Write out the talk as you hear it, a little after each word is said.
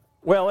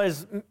Well,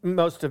 as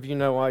most of you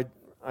know,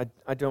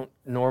 I don't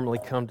normally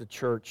come to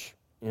church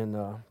in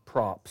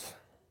props.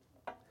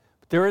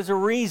 But there is a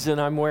reason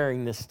I'm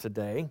wearing this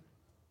today,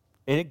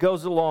 and it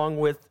goes along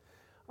with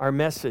our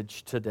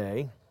message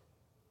today.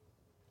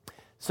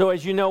 So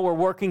as you know, we're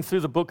working through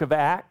the book of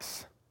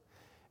Acts.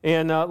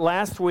 And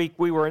last week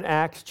we were in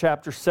Acts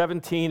chapter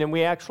 17, and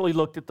we actually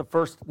looked at the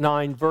first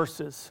 9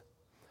 verses.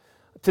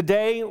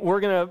 Today we're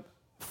going to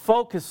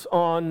focus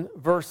on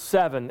verse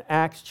 7,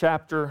 Acts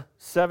chapter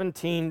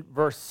 17,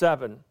 verse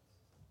 7.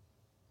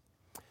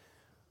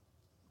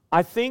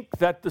 I think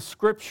that the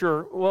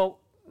scripture,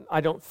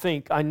 I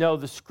know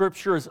the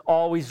scripture is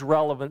always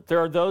relevant. There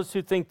are those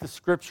who think the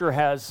scripture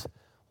has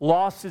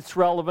lost its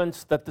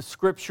relevance, that the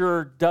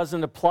scripture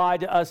doesn't apply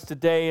to us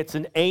today. It's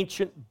an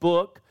ancient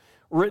book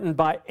written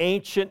by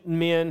ancient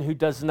men who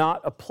does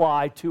not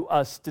apply to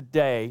us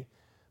today.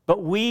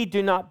 But we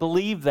do not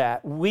believe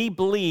that. We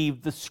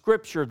believe the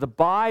scripture, the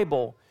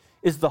Bible,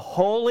 is the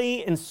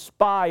holy,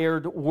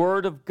 inspired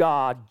Word of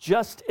God,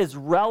 just as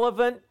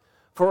relevant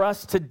for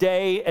us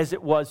today as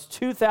it was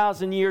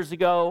 2,000 years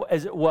ago,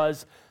 as it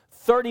was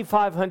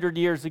 3,500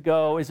 years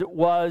ago, as it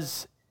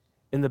was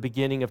in the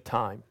beginning of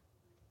time.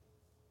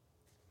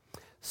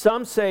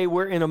 Some say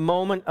we're in a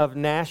moment of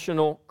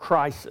national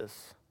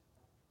crisis.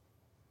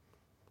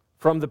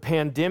 From the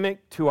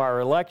pandemic to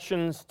our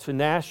elections to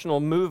national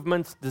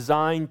movements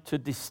designed to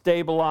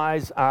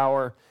destabilize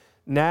our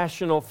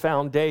national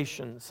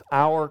foundations,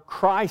 our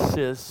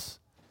crisis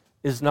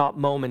is not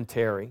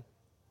momentary.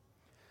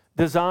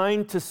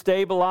 Designed to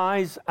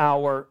stabilize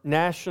our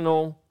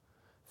national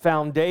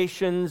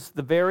foundations,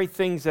 the very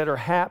things that are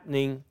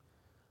happening,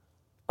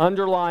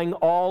 underlying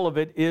all of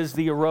it is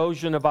the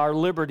erosion of our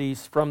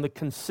liberties from the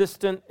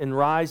consistent and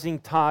rising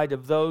tide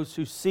of those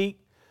who seek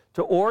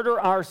to order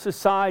our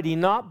society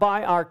not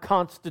by our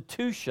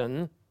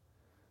Constitution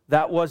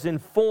that was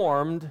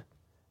informed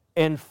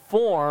and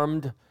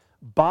formed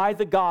by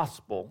the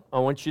gospel. I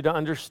want you to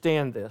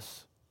understand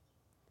this.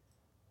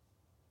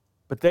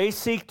 But they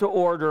seek to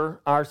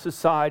order our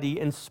society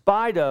in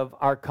spite of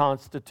our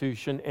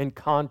Constitution and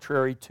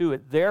contrary to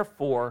it.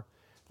 Therefore,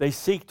 they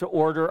seek to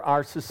order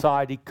our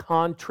society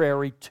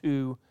contrary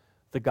to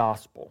the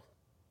gospel.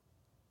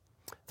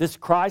 This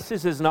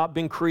crisis has not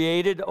been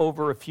created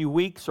over a few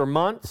weeks or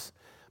months,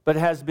 but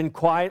has been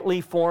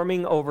quietly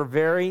forming over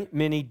very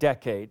many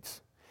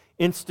decades.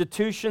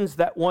 Institutions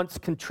that once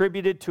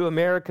contributed to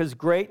America's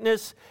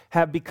greatness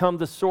have become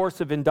the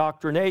source of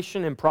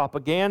indoctrination and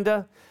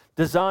propaganda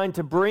designed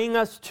to bring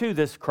us to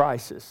this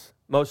crisis.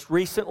 Most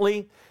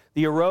recently,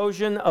 the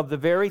erosion of the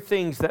very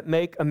things that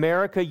make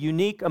America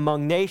unique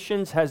among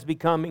nations has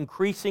become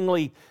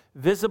increasingly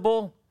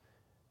visible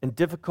and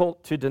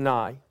difficult to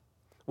deny.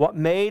 What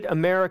made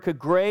America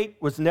great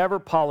was never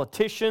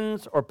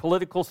politicians or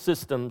political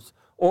systems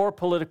or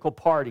political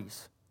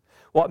parties.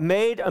 What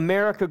made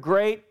America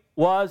great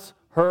was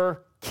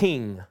her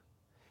king.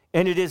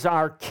 And it is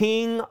our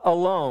king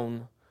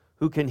alone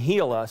who can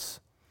heal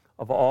us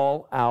of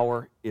all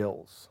our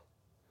ills.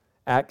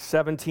 Acts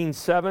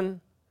 17:7.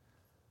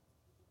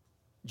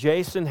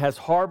 Jason has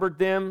harbored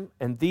them,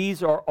 and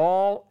these are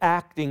all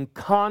acting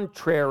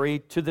contrary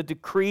to the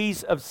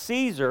decrees of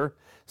Caesar,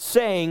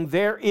 saying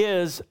there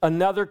is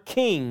another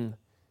king,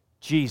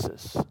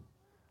 Jesus.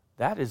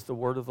 That is the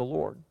word of the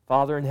Lord.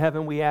 Father in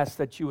heaven, we ask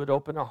that you would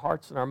open our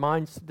hearts and our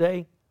minds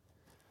today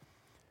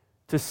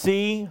to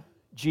see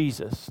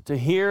Jesus, to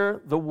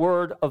hear the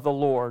word of the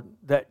Lord,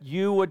 that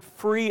you would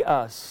free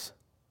us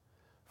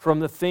from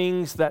the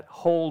things that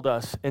hold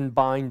us and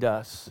bind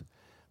us,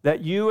 that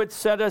you would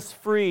set us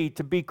free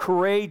to be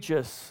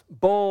courageous,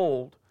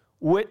 bold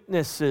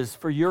witnesses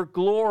for your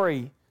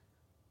glory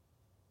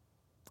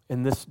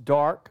in this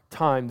dark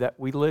time that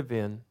we live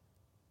in.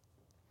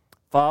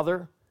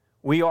 Father,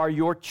 we are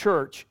your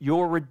church.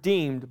 You're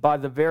redeemed by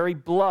the very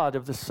blood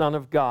of the Son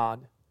of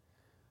God.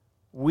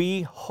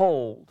 We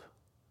hold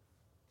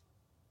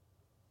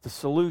the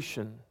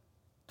solution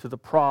to the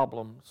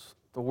problems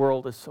the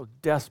world is so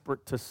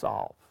desperate to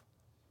solve.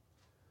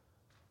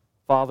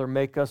 Father,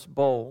 make us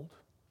bold.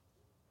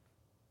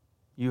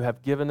 You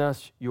have given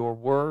us your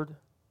word.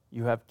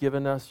 You have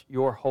given us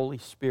your Holy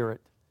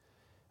Spirit.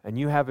 And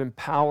you have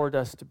empowered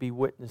us to be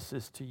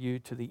witnesses to you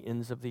to the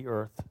ends of the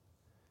earth.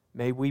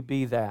 May we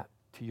be that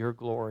to your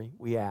glory,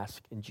 we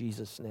ask in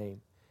Jesus'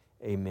 name.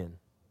 Amen.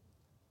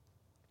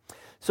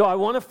 So I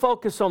want to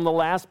focus on the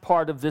last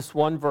part of this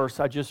one verse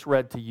I just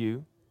read to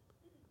you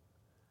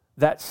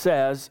that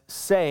says,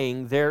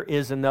 saying there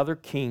is another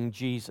king,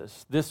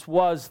 Jesus. This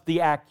was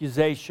the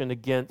accusation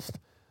against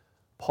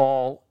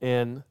Paul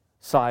and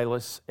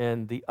Silas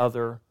and the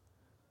other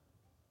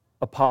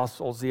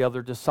apostles, the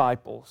other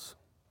disciples.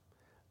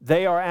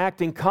 They are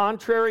acting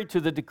contrary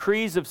to the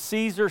decrees of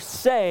Caesar,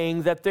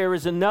 saying that there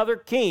is another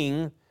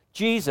king,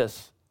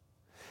 Jesus.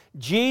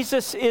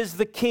 Jesus is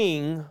the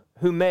king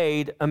who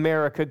made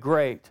America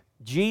great.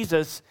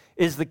 Jesus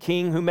is the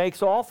king who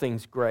makes all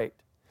things great.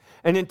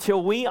 And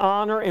until we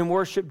honor and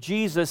worship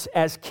Jesus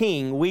as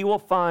king, we will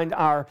find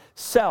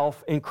ourselves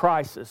in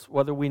crisis,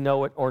 whether we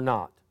know it or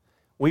not.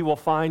 we will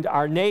find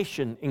our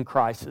nation in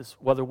crisis,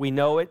 whether we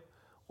know it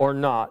or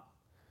not.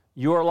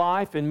 Your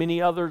life and many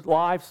other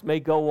lives may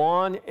go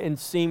on and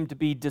seem to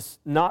be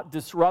not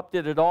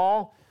disrupted at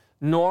all,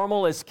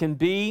 normal as can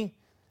be,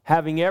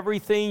 having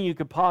everything you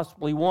could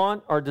possibly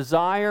want or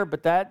desire,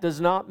 but that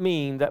does not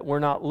mean that we're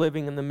not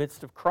living in the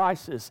midst of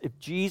crisis. If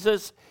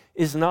Jesus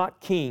is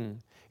not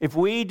king, if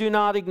we do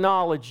not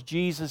acknowledge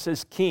Jesus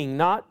as king,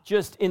 not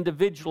just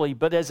individually,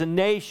 but as a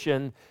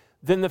nation,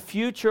 then the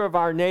future of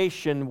our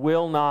nation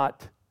will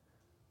not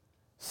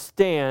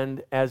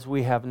stand as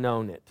we have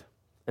known it.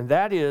 And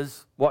that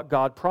is what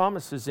God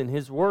promises in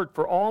His Word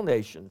for all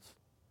nations.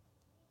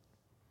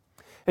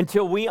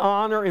 Until we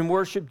honor and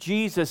worship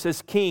Jesus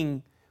as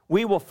King,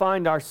 we will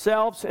find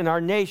ourselves and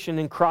our nation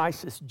in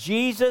crisis.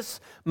 Jesus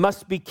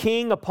must be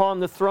King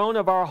upon the throne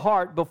of our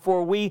heart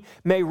before we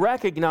may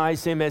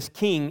recognize Him as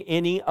King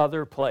any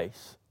other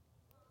place.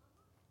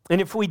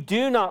 And if we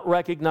do not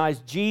recognize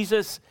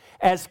Jesus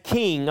as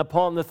King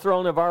upon the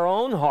throne of our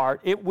own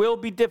heart, it will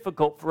be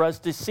difficult for us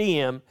to see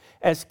Him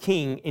as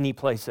King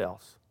anyplace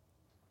else.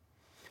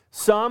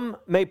 Some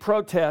may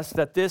protest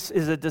that this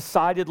is a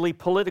decidedly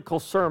political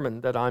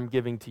sermon that I'm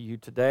giving to you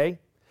today,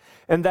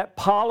 and that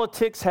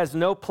politics has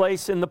no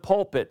place in the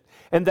pulpit,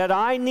 and that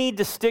I need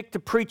to stick to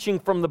preaching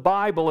from the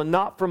Bible and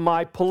not from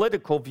my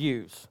political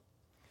views.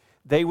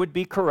 They would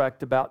be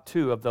correct about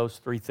two of those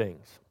three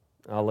things.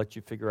 I'll let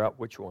you figure out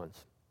which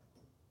ones.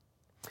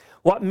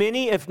 What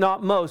many, if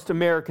not most,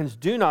 Americans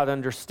do not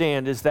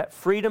understand is that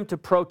freedom to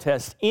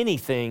protest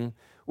anything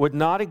would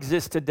not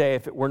exist today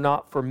if it were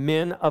not for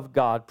men of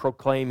God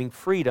proclaiming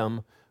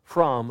freedom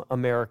from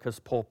America's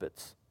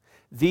pulpits.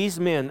 These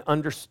men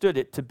understood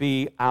it to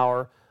be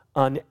our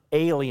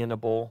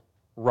unalienable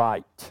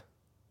right.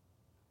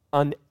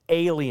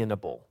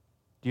 Unalienable.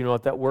 Do you know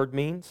what that word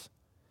means?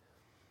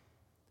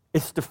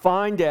 It's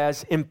defined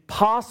as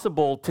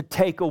impossible to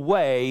take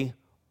away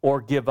or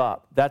give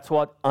up. That's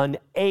what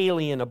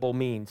unalienable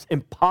means.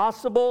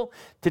 Impossible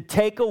to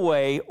take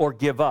away or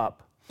give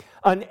up.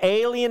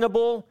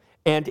 Unalienable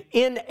and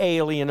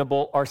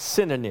inalienable are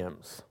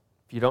synonyms.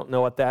 If you don't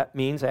know what that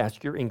means,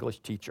 ask your English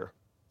teacher.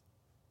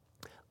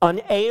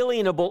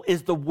 Unalienable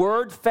is the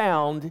word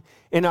found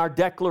in our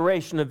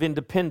Declaration of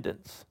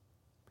Independence.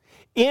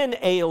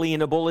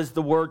 Inalienable is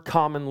the word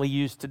commonly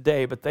used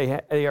today, but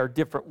they are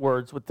different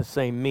words with the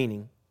same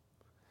meaning.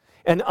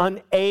 An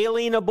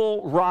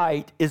unalienable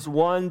right is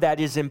one that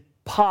is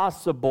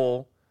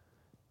impossible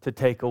to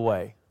take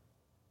away.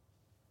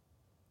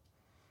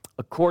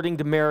 According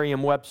to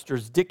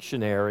Merriam-Webster's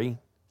dictionary,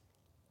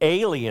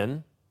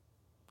 alien,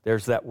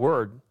 there's that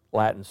word,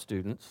 Latin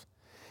students,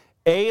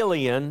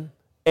 alien,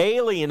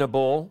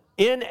 alienable,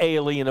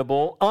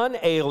 inalienable,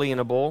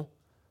 unalienable.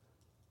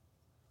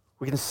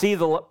 We can see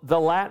the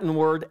Latin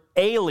word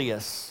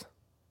alias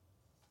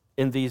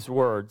in these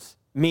words,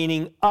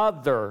 meaning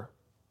other.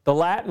 The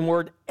Latin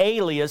word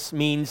alias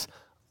means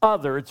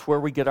other. It's where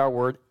we get our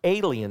word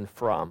alien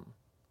from.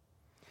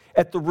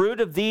 At the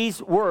root of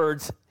these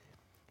words,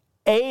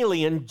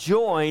 alien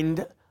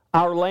joined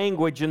our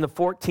language in the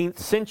 14th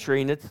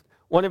century, and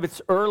one of its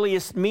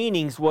earliest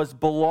meanings was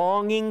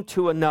belonging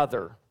to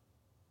another.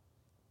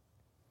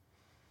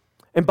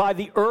 And by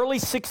the early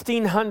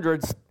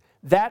 1600s,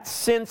 that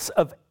sense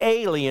of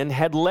alien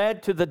had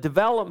led to the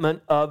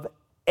development of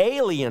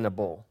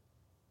alienable,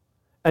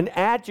 an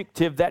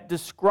adjective that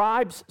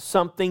describes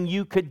something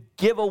you could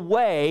give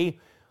away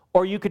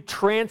or you could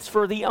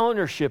transfer the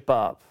ownership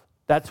of.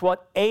 That's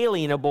what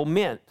alienable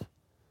meant.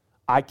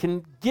 I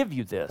can give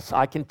you this.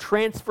 I can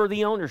transfer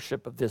the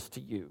ownership of this to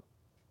you.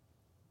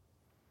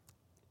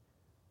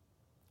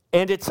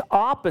 And its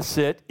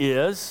opposite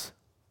is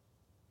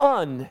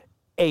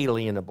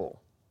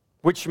unalienable,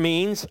 which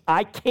means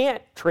I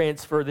can't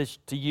transfer this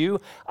to you.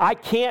 I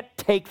can't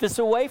take this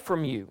away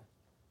from you.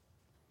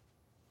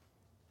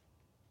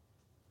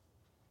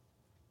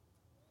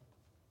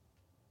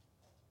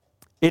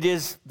 It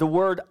is the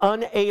word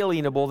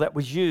unalienable that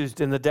was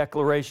used in the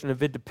Declaration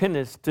of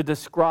Independence to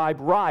describe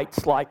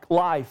rights like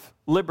life,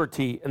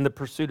 liberty, and the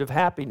pursuit of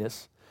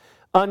happiness.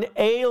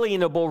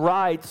 Unalienable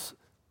rights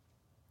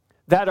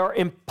that are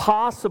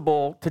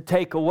impossible to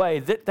take away.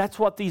 That's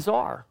what these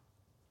are.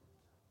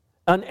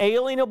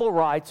 Unalienable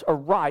rights are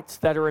rights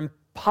that are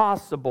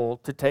impossible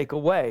to take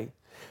away.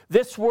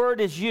 This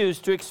word is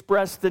used to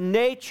express the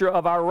nature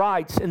of our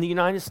rights in the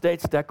United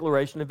States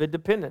Declaration of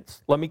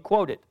Independence. Let me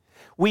quote it.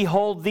 We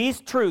hold these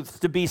truths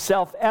to be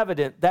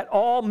self-evident, that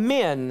all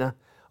men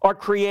are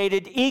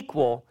created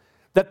equal,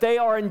 that they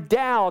are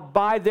endowed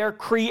by their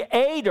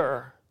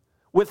Creator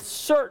with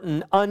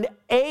certain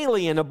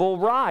unalienable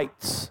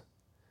rights,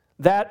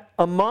 that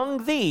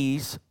among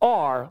these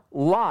are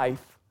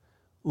life,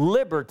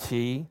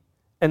 liberty,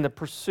 and the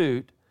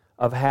pursuit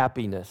of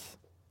happiness.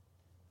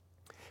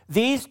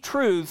 These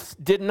truths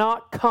did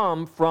not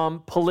come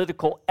from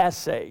political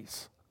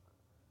essays,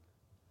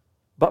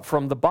 but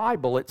from the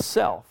Bible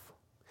itself.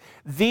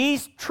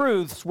 These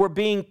truths were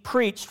being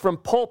preached from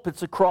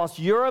pulpits across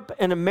Europe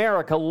and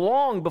America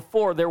long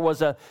before there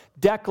was a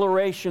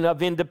Declaration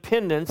of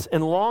Independence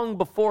and long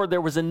before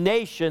there was a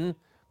nation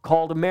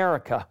called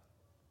America.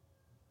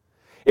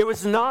 It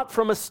was not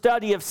from a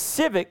study of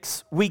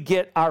civics we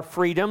get our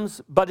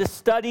freedoms, but a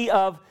study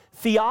of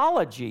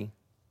theology.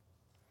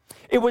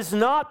 It was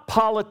not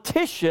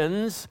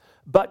politicians,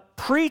 but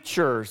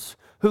preachers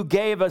who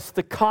gave us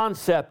the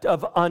concept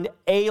of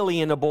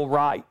unalienable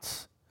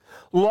rights.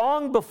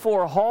 Long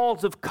before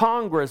halls of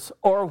Congress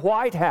or a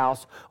White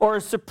House or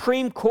a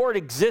Supreme Court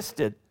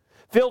existed,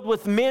 filled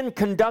with men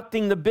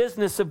conducting the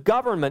business of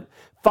government,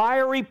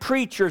 fiery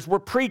preachers were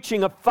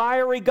preaching a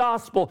fiery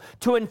gospel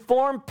to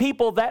inform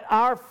people that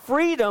our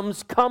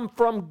freedoms come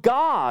from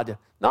God,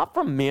 not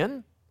from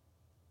men.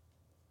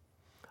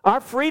 Our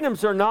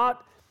freedoms are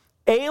not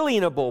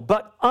alienable,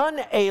 but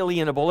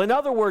unalienable. In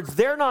other words,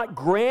 they're not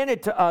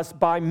granted to us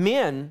by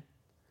men,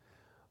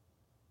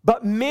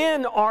 but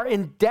men are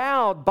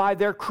endowed by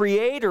their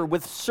Creator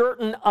with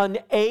certain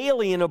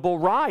unalienable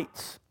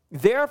rights.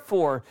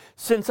 Therefore,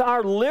 since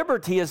our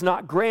liberty is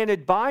not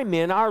granted by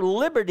men, our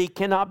liberty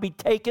cannot be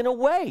taken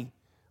away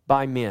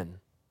by men,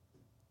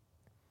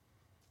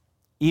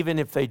 even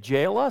if they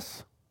jail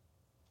us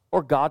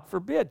or, God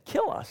forbid,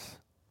 kill us.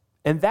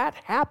 And that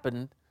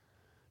happened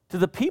to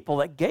the people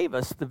that gave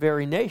us the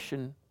very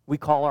nation we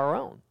call our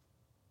own.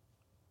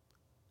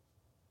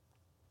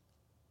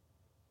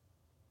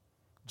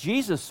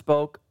 Jesus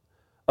spoke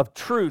of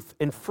truth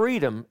and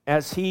freedom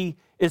as he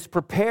is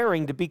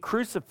preparing to be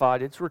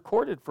crucified. It's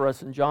recorded for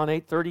us in John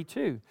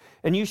 8:32.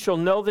 And you shall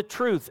know the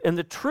truth, and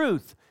the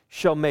truth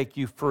shall make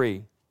you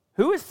free.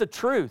 Who is the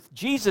truth?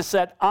 Jesus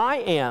said, I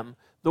am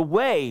the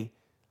way,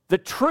 the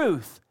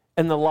truth,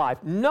 and the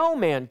life. No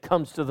man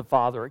comes to the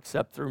Father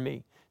except through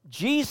me.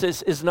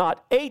 Jesus is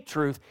not a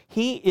truth.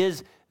 He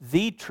is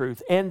the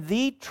truth, and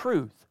the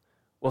truth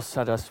will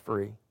set us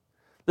free.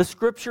 The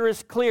scripture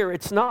is clear.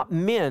 It's not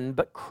men,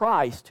 but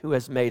Christ who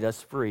has made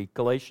us free.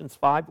 Galatians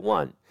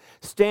 5:1.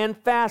 Stand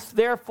fast,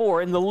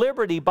 therefore, in the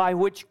liberty by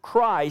which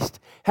Christ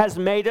has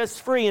made us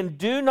free, and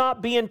do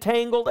not be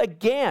entangled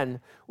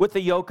again with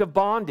the yoke of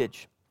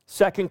bondage.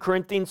 2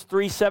 Corinthians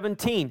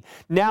 3:17.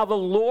 Now the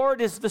Lord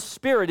is the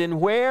Spirit,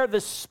 and where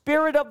the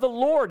Spirit of the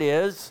Lord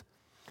is,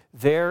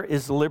 there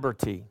is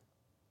liberty.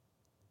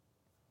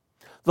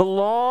 The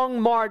long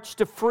march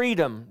to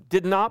freedom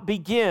did not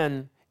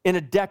begin in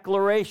a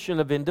declaration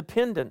of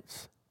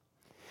independence.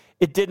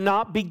 It did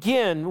not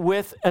begin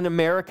with an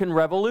American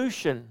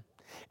Revolution.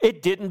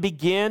 It didn't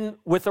begin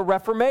with a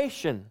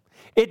Reformation.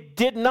 It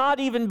did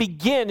not even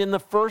begin in the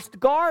first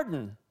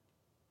garden.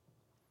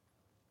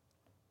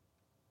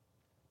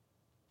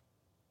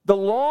 The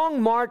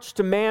long march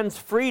to man's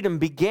freedom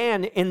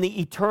began in the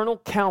eternal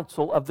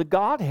counsel of the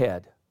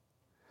Godhead.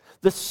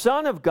 The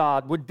Son of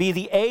God would be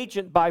the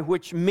agent by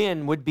which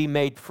men would be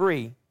made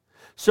free.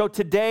 So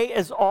today,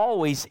 as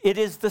always, it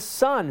is the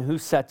Son who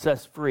sets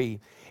us free.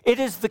 It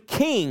is the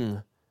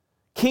King,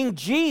 King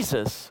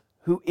Jesus,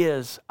 who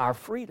is our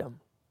freedom.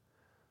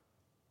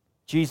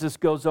 Jesus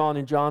goes on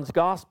in John's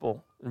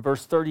Gospel in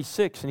verse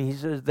 36, and he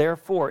says,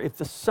 therefore, if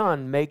the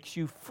Son makes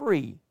you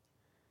free,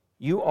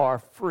 you are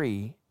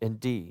free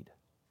indeed.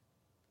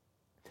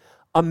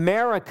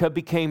 America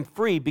became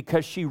free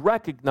because she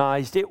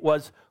recognized it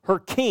was her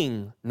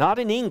king, not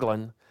in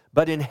England,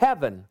 but in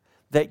heaven,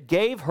 that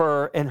gave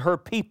her and her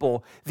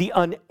people the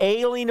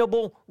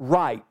unalienable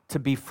right to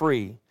be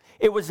free.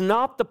 It was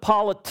not the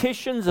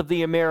politicians of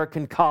the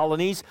American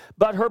colonies,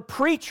 but her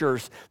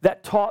preachers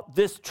that taught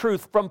this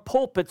truth from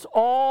pulpits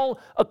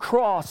all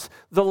across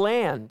the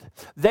land.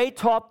 They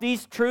taught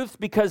these truths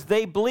because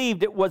they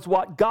believed it was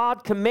what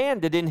God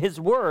commanded in His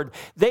Word.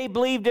 They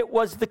believed it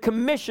was the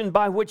commission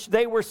by which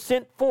they were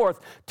sent forth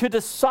to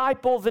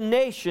disciple the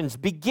nations,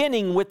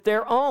 beginning with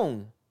their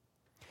own.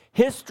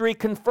 History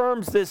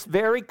confirms this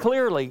very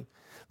clearly.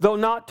 Though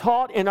not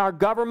taught in our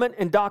government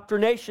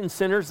indoctrination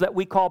centers that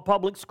we call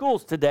public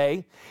schools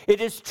today,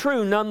 it is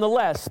true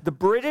nonetheless. The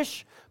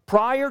British,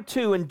 prior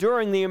to and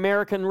during the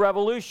American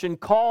Revolution,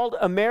 called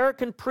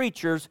American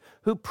preachers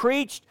who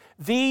preached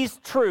these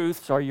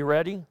truths, are you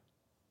ready?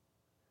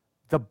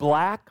 The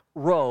Black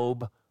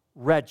Robe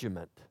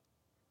Regiment.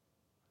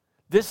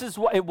 This is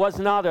what it was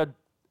not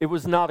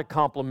a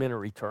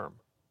complimentary term.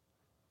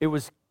 It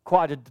was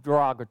quite a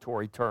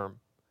derogatory term.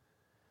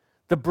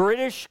 The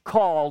British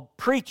called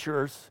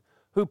preachers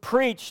who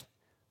preached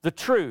the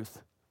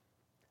truth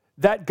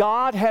that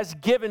God has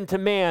given to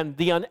man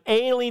the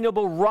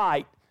unalienable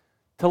right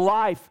to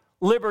life,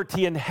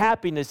 liberty, and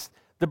happiness.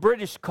 The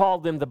British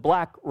called them the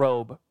Black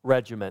Robe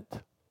Regiment.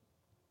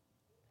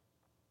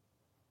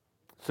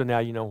 So now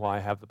you know why I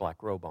have the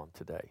black robe on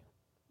today.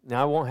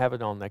 Now I won't have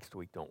it on next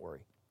week, don't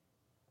worry.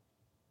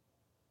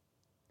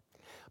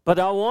 But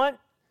I want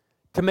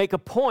to make a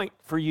point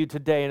for you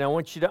today, and I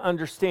want you to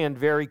understand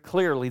very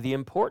clearly the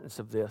importance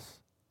of this.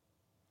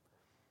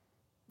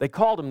 They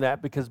called them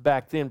that because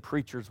back then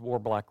preachers wore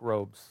black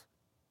robes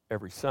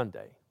every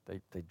Sunday.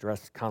 They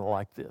dressed kind of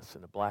like this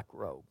in a black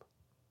robe.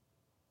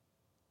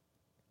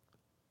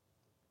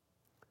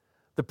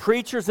 The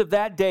preachers of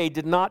that day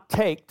did not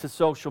take to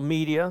social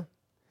media.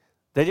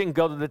 They didn't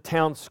go to the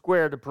town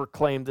square to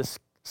proclaim this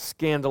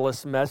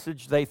scandalous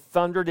message. They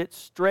thundered it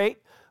straight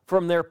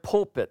from their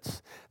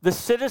pulpits. The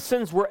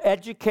citizens were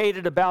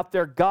educated about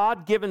their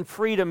God-given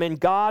freedom in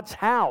God's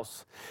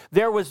house.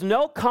 There was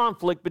no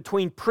conflict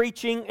between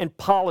preaching and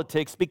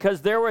politics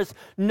because there was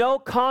no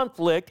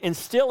conflict, and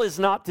still is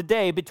not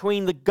today,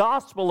 between the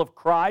gospel of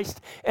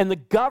Christ and the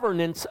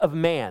governance of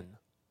man.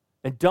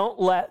 And don't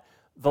let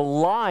the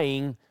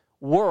lying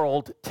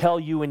world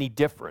tell you any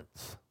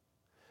difference.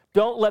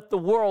 Don't let the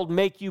world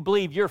make you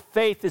believe your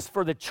faith is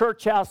for the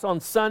church house on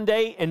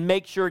Sunday and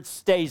make sure it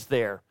stays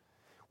there.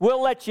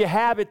 We'll let you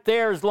have it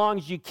there as long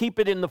as you keep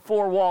it in the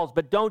four walls,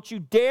 but don't you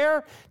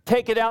dare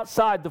take it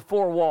outside the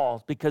four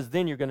walls, because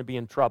then you're going to be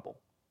in trouble.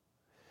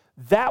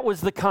 That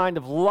was the kind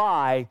of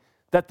lie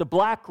that the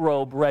Black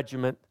Robe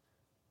Regiment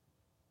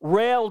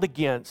railed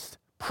against,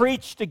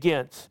 preached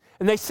against.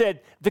 And they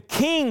said, the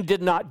king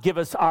did not give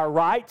us our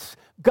rights.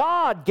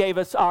 God gave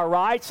us our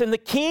rights, and the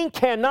king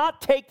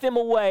cannot take them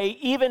away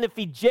even if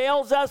he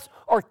jails us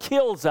or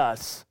kills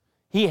us.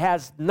 He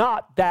has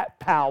not that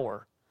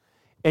power.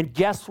 And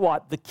guess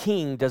what? The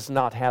king does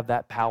not have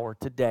that power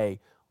today.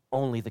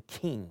 Only the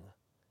King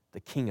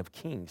of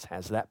Kings,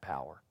 has that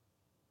power.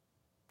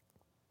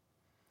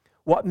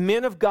 What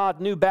men of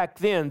God knew back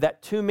then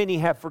that too many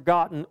have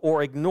forgotten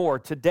or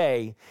ignored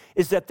today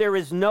is that there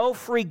is no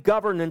free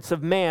governance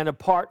of man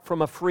apart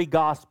from a free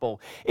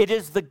gospel. It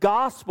is the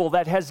gospel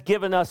that has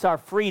given us our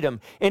freedom,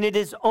 and it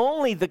is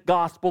only the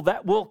gospel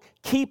that will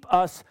keep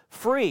us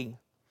free.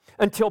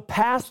 Until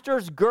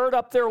pastors gird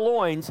up their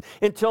loins,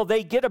 until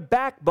they get a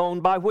backbone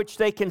by which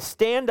they can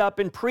stand up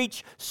and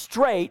preach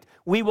straight,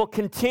 we will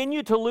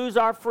continue to lose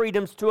our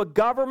freedoms to a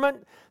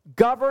government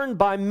governed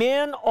by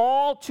men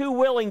all too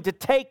willing to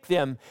take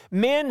them,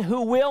 men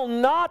who will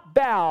not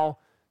bow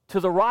to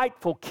the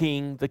rightful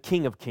king, the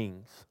King of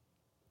Kings.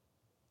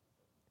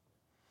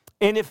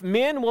 And if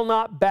men will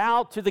not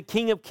bow to the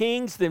King of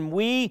Kings, then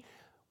we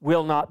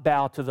will not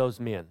bow to those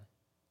men.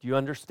 Do you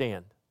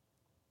understand?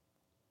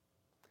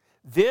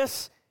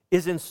 This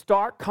is in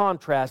stark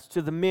contrast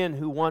to the men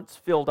who once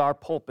filled our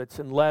pulpits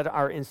and led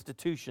our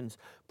institutions,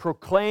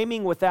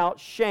 proclaiming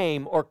without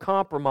shame or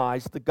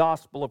compromise the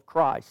gospel of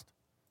Christ.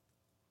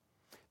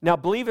 Now,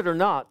 believe it or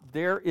not,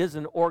 there is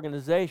an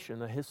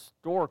organization, a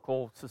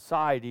historical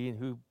society,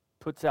 who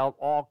puts out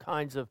all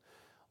kinds of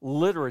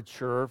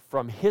literature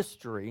from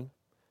history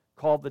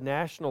called the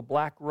National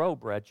Black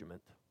Robe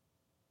Regiment.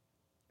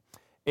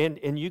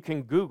 And you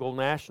can Google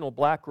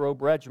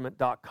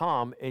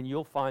nationalblackroberegiment.com, and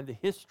you'll find the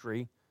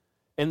history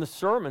and the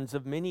sermons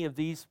of many of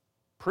these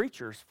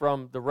preachers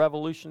from the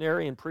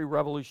revolutionary and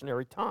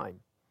pre-revolutionary time.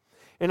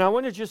 And I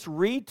want to just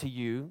read to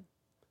you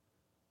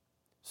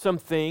some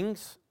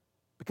things,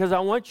 because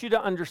I want you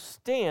to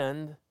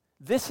understand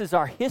this is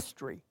our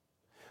history.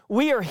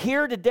 We are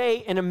here today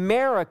in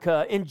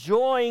America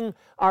enjoying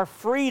our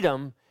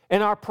freedom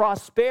and our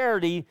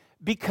prosperity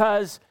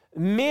because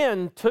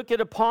men took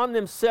it upon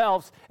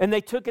themselves, and they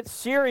took it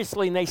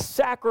seriously, and they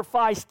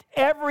sacrificed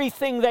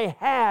everything they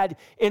had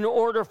in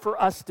order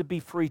for us to be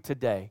free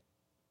today.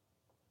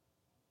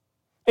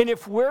 And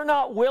if we're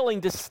not willing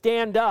to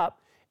stand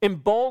up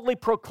and boldly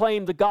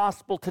proclaim the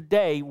gospel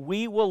today,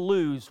 we will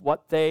lose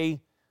what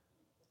they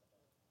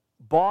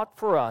bought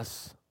for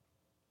us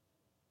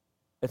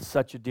at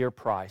such a dear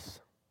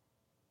price.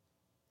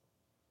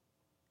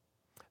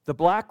 The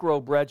Black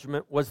Robe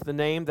Regiment was the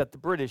name that the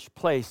British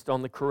placed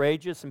on the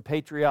courageous and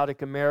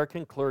patriotic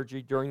American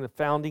clergy during the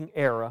founding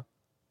era.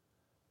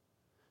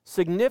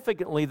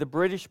 Significantly, the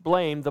British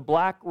blamed the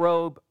Black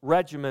Robe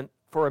Regiment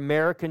for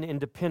American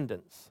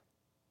independence.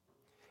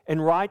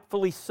 And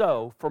rightfully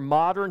so, for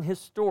modern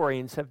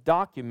historians have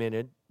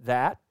documented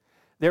that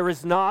there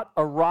is not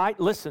a right,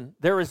 listen,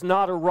 there is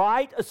not a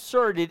right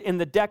asserted in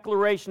the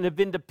Declaration of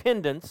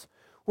Independence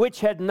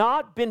which had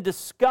not been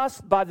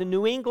discussed by the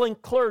New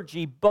England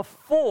clergy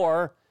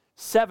before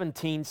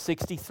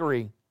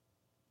 1763.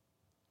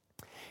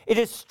 It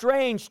is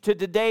strange to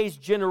today's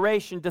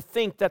generation to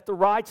think that the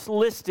rights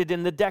listed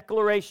in the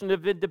Declaration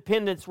of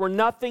Independence were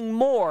nothing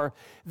more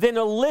than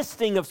a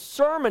listing of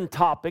sermon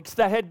topics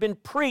that had been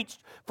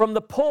preached from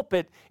the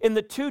pulpit in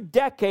the 2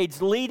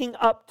 decades leading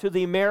up to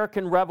the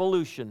American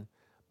Revolution.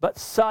 But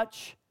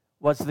such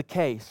was the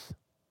case.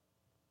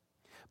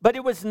 But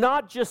it was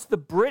not just the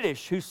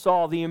British who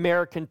saw the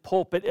American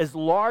pulpit as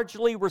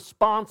largely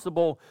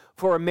responsible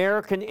for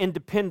American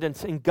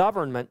independence and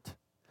government.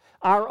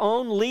 Our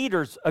own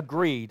leaders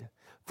agreed.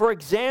 For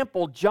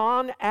example,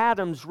 John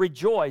Adams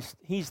rejoiced.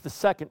 He's the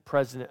second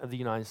president of the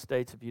United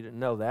States, if you didn't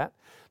know that.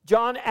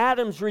 John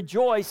Adams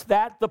rejoiced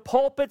that the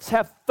pulpits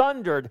have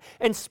thundered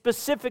and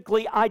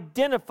specifically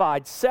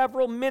identified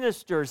several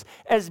ministers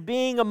as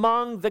being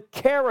among the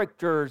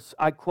characters,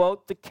 I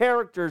quote, the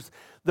characters,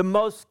 the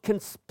most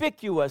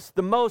conspicuous,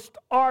 the most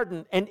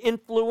ardent and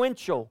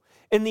influential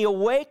in the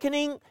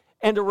awakening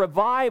and a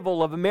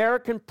revival of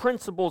American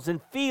principles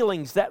and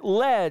feelings that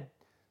led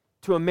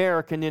to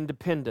American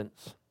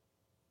independence.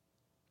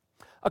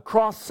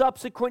 Across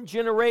subsequent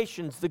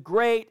generations, the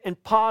great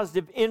and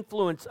positive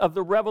influence of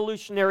the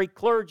revolutionary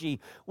clergy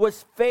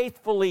was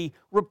faithfully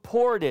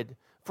reported.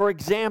 For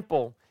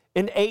example,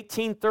 in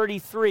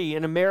 1833,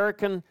 an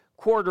American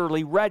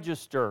Quarterly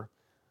Register,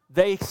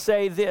 they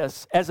say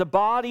this: as a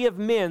body of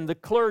men, the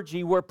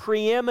clergy were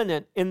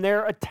preeminent in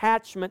their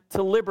attachment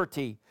to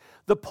liberty.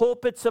 The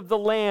pulpits of the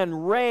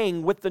land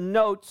rang with the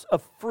notes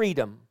of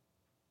freedom.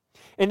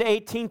 In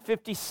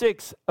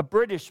 1856, a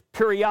British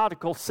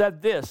periodical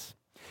said this: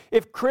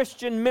 if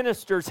Christian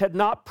ministers had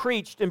not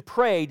preached and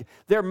prayed,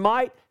 there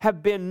might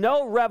have been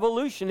no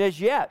revolution as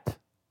yet.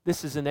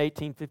 This is in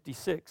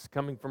 1856,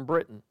 coming from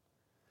Britain.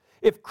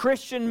 If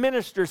Christian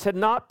ministers had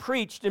not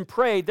preached and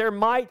prayed, there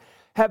might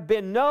have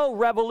been no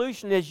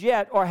revolution as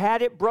yet, or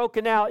had it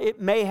broken out, it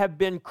may have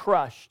been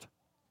crushed.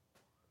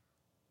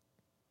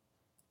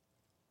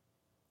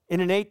 In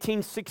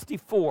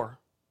 1864,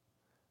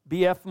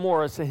 B.F.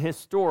 Morris, a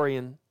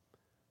historian,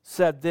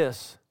 said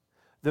this: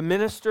 the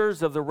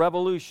ministers of the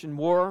Revolution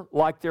were,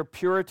 like their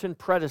Puritan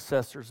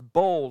predecessors,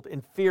 bold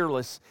and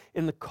fearless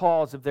in the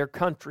cause of their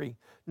country.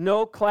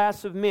 No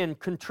class of men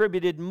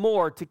contributed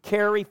more to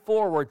carry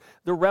forward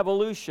the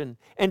Revolution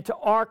and to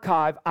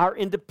archive our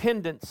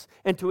independence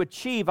and to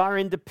achieve our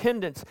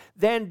independence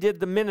than did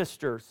the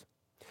ministers.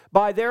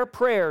 By their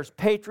prayers,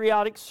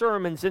 patriotic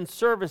sermons, and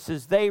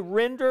services, they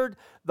rendered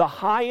the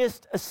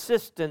highest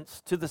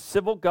assistance to the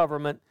civil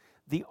government,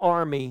 the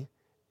army,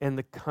 and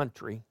the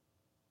country.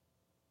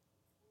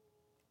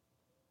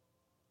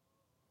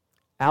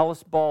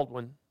 Alice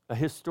Baldwin, a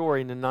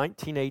historian in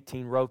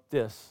 1918, wrote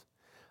this: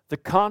 the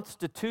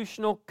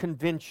Constitutional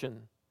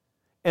Convention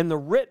and the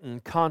written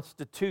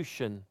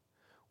Constitution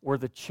were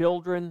the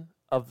children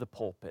of the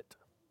pulpit.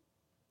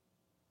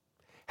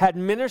 Had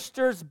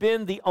ministers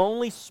been the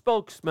only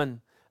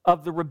spokesman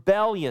of the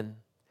rebellion,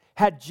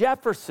 had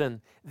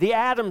Jefferson, the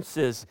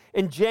Adamses,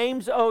 and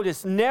James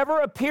Otis never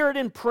appeared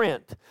in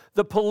print,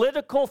 the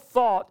political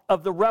thought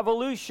of the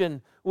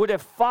Revolution would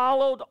have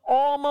followed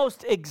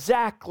almost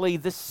exactly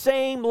the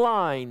same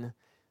line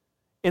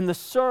in the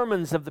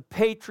sermons of the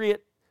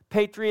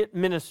patriot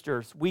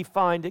ministers. We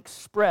find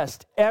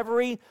expressed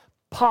every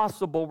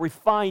possible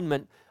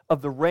refinement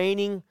of the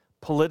reigning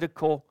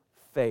political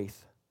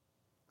faith.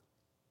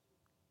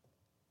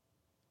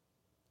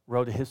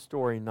 Wrote a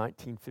historian in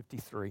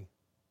 1953.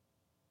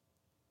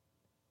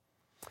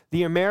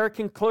 The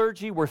American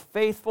clergy were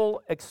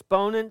faithful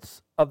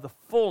exponents of the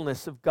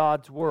fullness of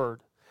God's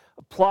Word,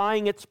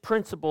 applying its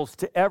principles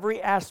to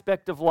every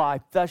aspect of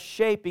life, thus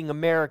shaping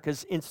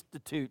America's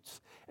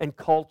institutes and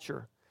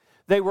culture.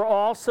 They were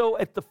also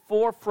at the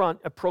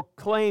forefront of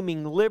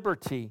proclaiming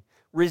liberty,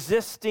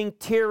 resisting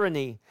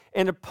tyranny,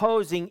 and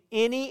opposing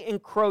any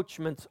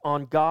encroachments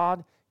on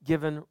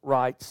God-given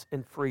rights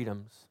and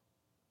freedoms.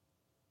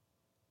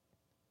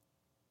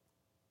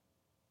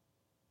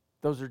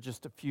 Those are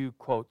just a few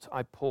quotes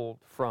I pulled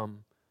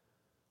from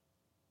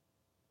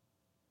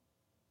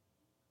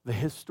the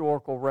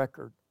historical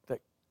record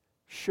that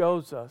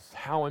shows us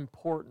how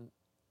important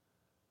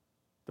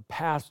the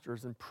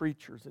pastors and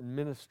preachers and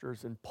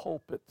ministers and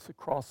pulpits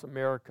across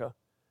America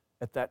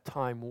at that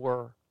time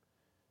were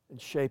in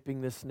shaping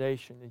this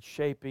nation, in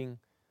shaping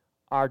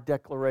our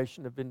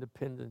Declaration of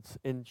Independence,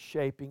 in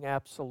shaping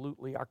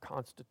absolutely our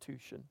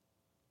Constitution.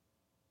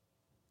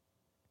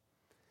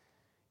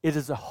 It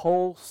is a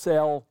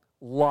wholesale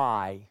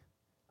lie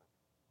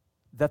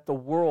that the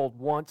world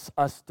wants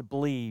us to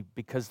believe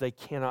because they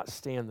cannot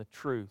stand the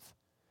truth.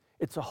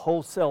 It's a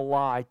wholesale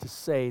lie to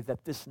say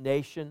that this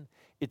nation,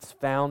 its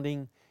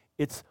founding,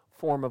 its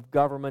form of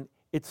government,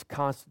 its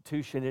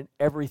constitution, and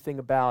everything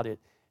about it,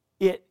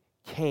 it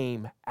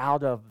came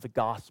out of the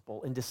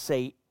gospel. And to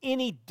say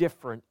any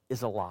different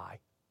is a lie.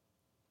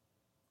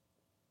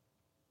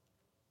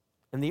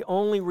 And the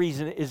only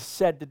reason it is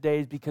said today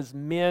is because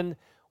men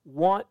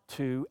want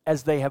to,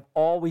 as they have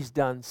always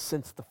done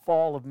since the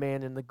fall of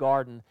man in the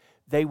garden,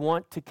 they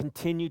want to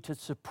continue to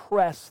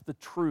suppress the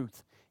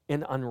truth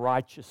in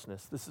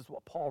unrighteousness. This is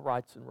what Paul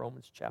writes in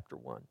Romans chapter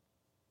 1.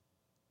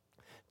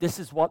 This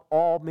is what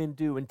all men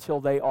do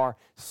until they are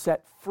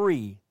set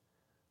free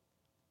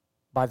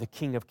by the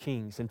King of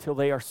Kings, until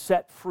they are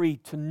set free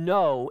to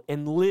know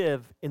and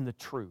live in the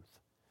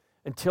truth.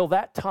 Until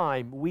that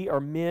time, we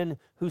are men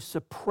who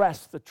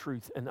suppress the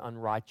truth in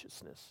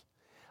unrighteousness.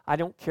 I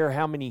don't care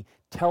how many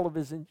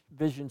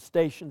television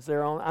stations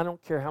they're on. I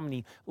don't care how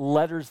many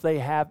letters they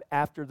have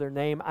after their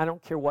name. I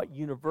don't care what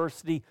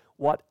university,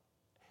 what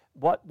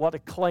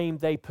acclaim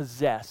they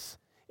possess.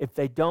 If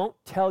they don't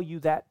tell you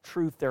that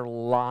truth, they're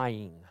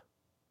lying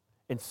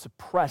and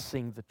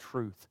suppressing the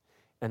truth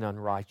and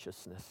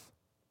unrighteousness.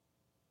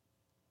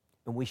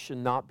 And we should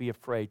not be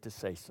afraid to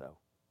say so.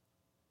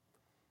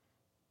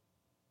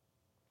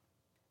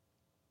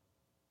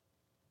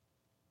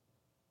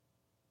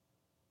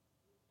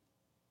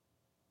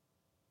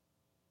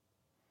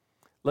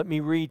 Let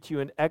me read to you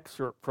an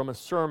excerpt from a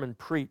sermon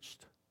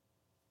preached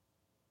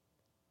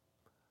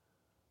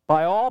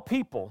by all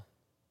people,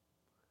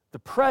 the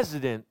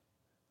president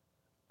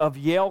of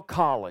Yale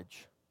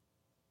College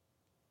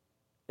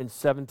in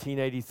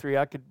 1783.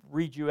 I could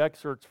read you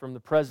excerpts from the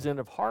president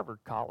of Harvard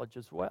College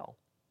as well.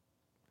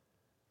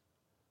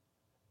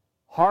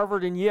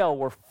 Harvard and Yale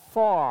were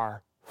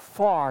far,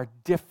 far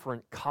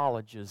different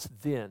colleges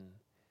then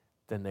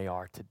than they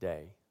are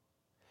today.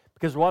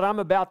 Because what I'm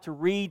about to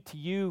read to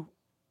you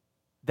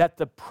that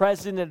the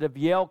president of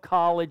Yale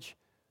College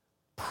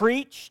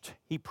preached,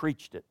 he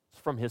preached it. It's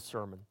from his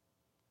sermon.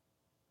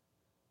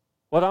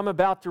 What I'm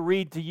about to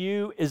read to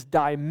you is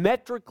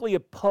diametrically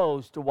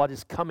opposed to what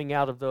is coming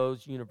out of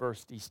those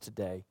universities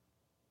today.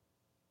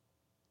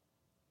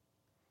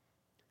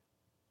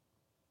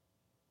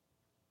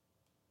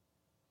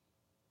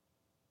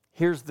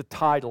 Here's the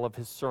title of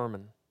his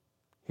sermon.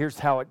 Here's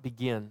how it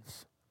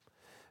begins.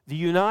 The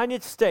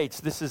United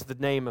States, this is the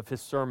name of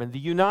his sermon, the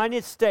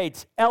United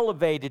States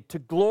elevated to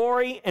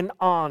glory and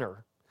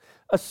honor.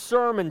 A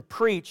sermon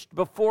preached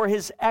before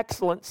His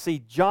Excellency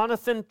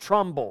Jonathan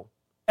Trumbull,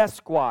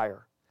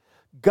 Esquire,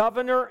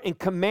 Governor and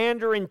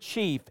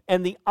Commander-in-Chief,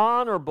 and the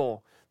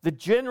Honorable, the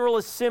General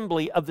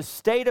Assembly of the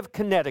State of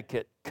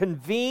Connecticut,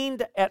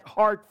 convened at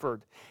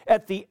Hartford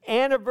at the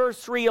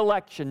anniversary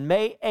election,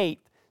 May 8,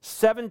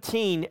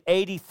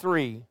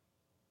 1783,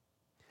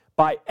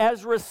 by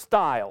Ezra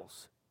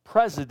Stiles,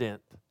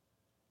 President,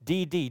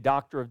 D.D.,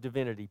 Doctor of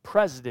Divinity,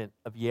 President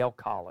of Yale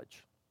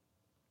College.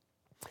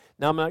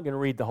 Now, I'm not going to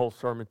read the whole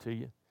sermon to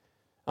you.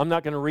 I'm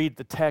not going to read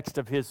the text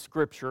of his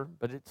scripture,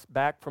 but it's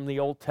back from the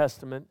Old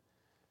Testament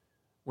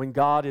when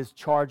God is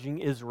charging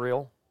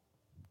Israel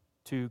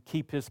to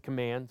keep His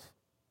commands.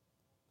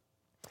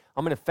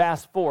 I'm going to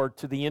fast forward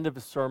to the end of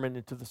his sermon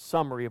and to the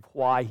summary of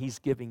why he's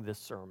giving this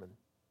sermon.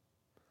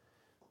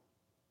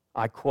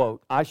 I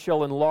quote, "I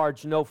shall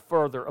enlarge no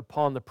further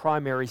upon the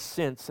primary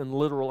sense and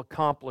literal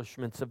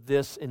accomplishments of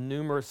this and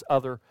numerous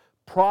other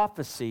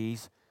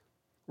prophecies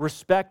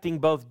respecting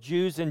both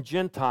Jews and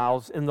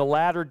Gentiles in the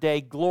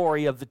latter-day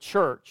glory of the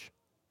church.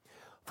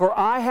 For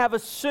I have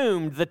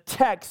assumed the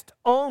text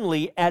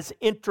only as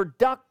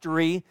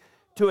introductory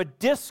to a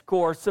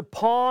discourse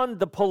upon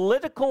the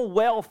political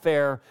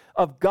welfare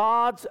of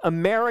God's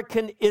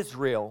American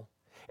Israel,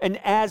 and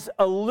as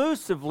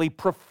elusively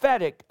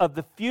prophetic of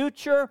the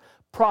future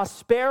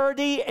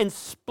prosperity and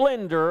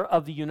splendor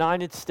of the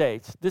United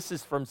States." This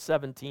is from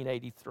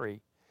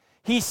 1783.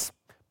 He's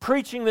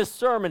preaching this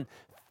sermon,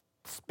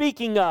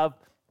 speaking of,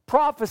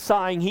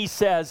 prophesying, he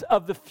says,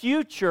 of the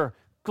future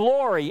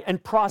glory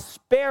and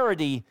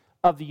prosperity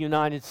of the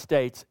United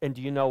States. And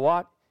do you know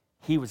what?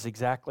 He was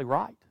exactly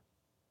right.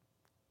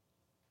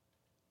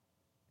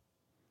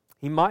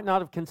 He might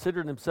not have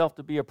considered himself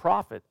to be a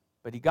prophet,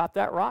 but he got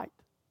that right.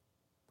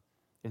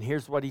 And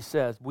here's what he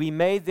says. "We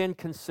may then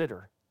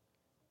consider,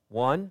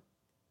 1,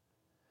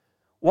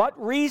 what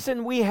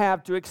reason we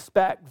have to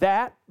expect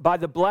that, by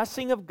the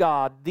blessing of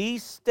God,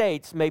 these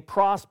states may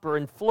prosper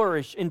and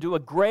flourish into a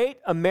great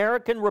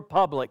American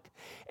republic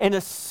and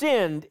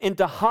ascend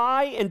into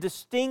high and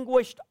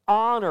distinguished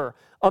honor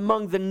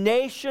among the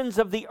nations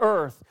of the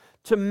earth,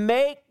 to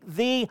make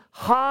thee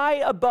high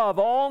above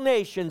all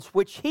nations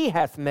which He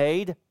hath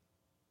made,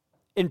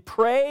 in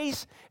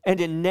praise and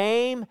in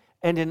name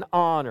and in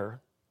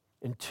honor.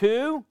 And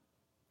 2,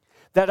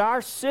 that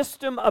our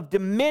system of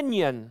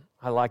dominion,"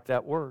 I like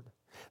that word,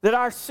 "that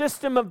our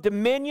system of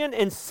dominion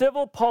and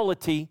civil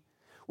polity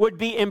would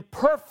be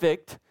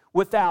imperfect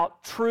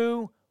without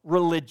true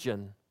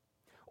religion,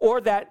 or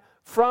that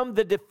from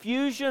the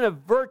diffusion of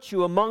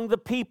virtue among the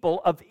people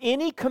of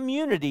any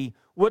community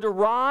would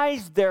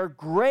arise their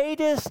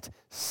greatest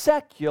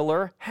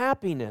secular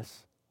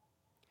happiness,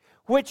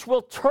 which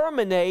will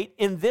terminate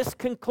in this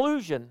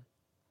conclusion,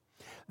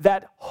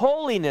 that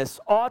holiness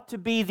ought to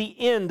be the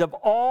end of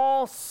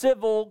all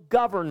civil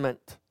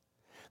government,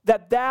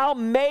 that thou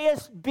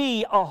mayest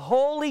be a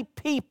holy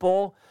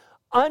people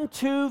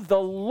unto the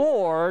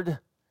Lord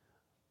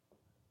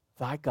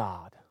thy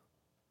God."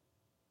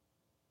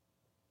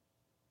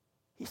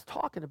 He's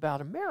talking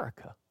about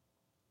America.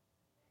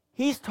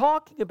 He's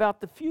talking about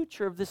the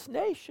future of this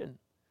nation.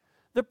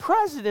 The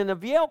president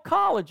of Yale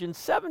College in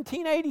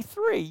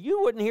 1783, you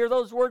wouldn't hear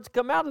those words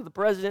come out of the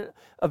president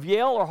of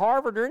Yale or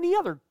Harvard or any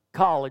other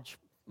college,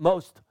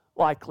 most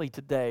likely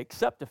today,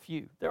 except a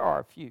few. There are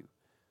a few.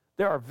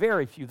 There are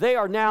very few. They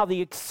are now the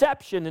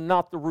exception and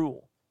not the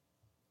rule.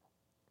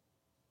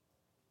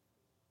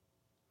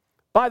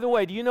 By the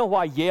way, do you know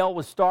why Yale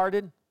was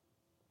started?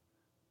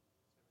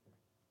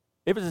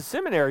 It was a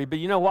seminary, but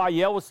you know why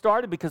Yale was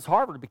started? Because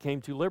Harvard became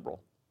too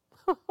liberal.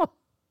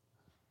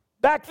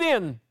 Back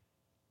then,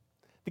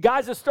 the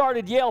guys that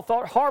started Yale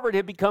thought Harvard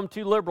had become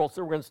too liberal,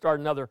 so we're going to start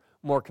another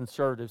more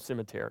conservative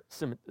cemetery.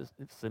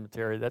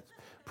 That's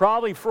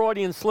probably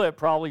Freudian slip,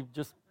 probably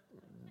just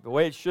the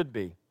way it should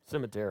be,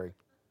 cemetery.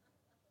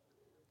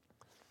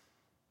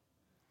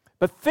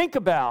 But think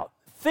about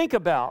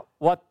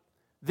what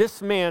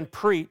this man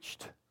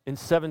preached in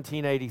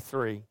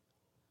 1783.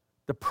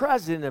 The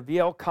president of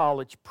Yale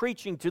College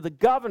preaching to the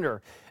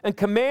governor and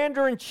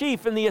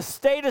commander-in-chief in the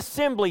estate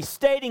assembly,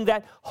 stating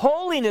that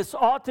holiness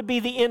ought to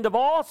be the end of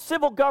all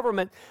civil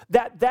government,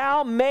 that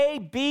thou may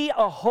be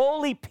a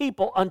holy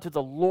people unto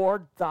the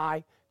Lord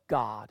thy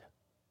God.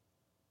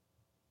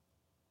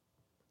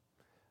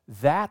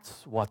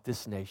 That's what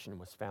this nation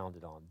was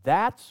founded on.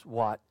 That's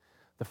what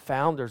the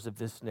founders of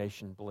this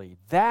nation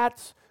believed.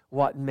 That's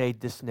what made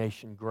this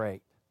nation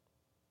great.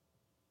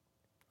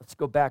 Let's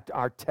go back to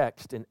our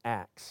text in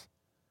Acts.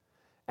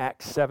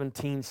 Acts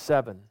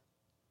 17:7.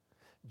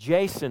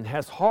 Jason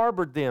has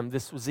harbored them.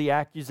 This was the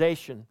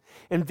accusation.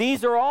 And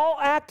these are all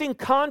acting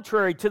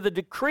contrary to the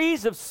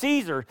decrees of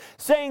Caesar,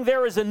 saying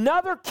there is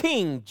another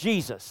king,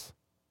 Jesus.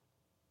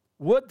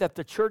 Would that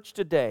the church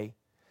today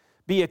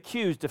be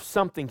accused of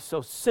something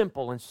so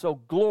simple and so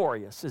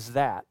glorious as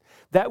that.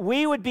 That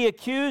we would be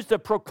accused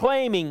of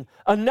proclaiming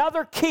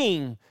another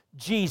king,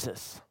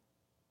 Jesus.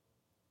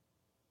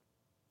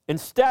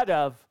 Instead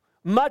of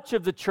much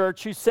of the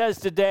church who says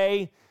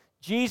today,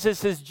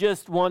 Jesus is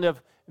just one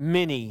of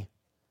many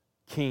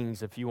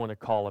kings, if you want to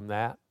call him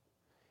that.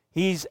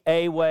 He's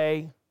a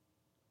way,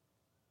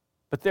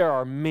 but there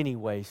are many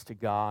ways to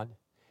God.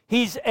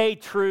 He's a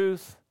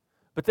truth,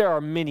 but there are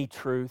many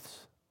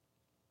truths.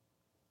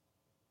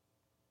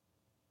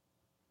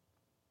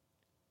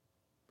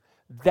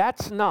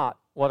 That's not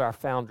what our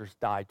founders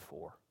died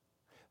for.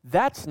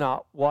 That's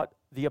not what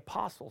the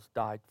apostles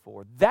died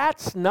for.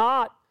 That's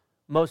not,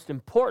 most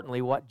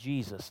importantly, what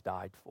Jesus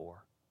died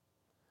for.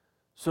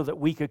 So that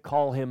we could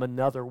call him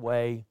another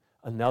way,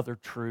 another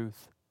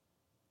truth.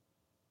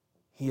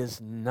 He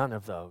is none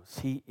of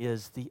those. He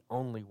is the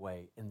only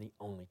way and the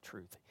only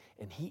truth.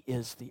 And he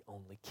is the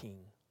only king.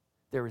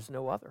 There is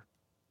no other.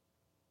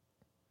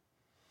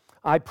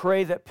 I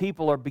pray that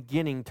people are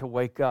beginning to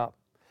wake up.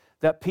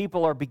 That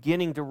people are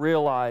beginning to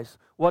realize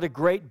what a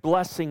great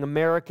blessing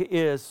America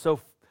is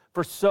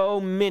for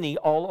so many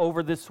all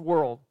over this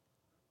world.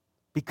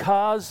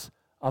 Because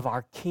of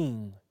our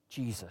King,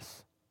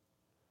 Jesus.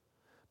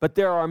 But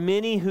there are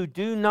many who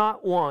do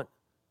not want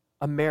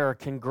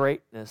American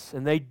greatness,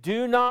 and they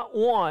do not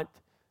want,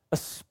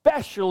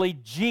 especially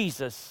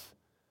Jesus,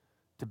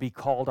 to be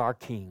called our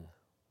King.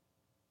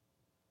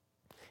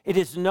 It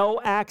is no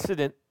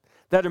accident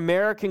that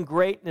American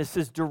greatness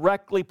is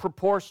directly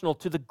proportional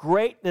to the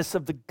greatness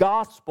of the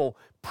gospel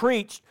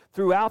preached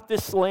throughout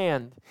this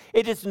land.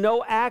 It is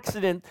no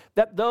accident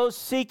that those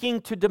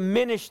seeking to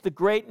diminish the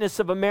greatness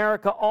of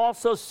America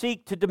also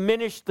seek to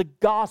diminish the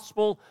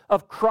gospel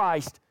of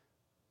Christ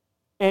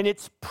and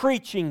its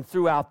preaching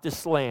throughout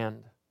this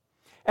land.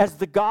 As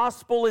the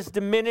gospel is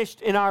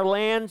diminished in our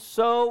land,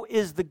 so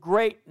is the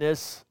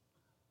greatness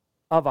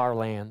of our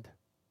land.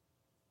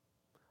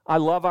 I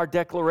love our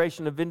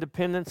Declaration of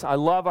Independence. I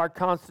love our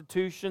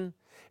Constitution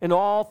and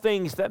all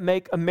things that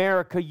make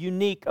America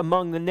unique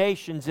among the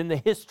nations in the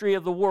history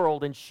of the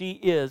world, and she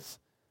is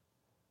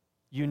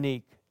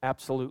unique,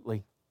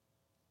 absolutely.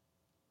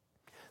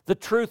 The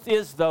truth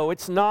is, though,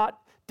 it's not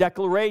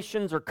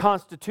declarations or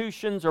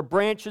constitutions or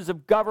branches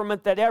of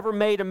government that ever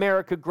made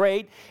America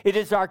great. It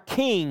is our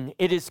King.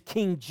 It is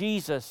King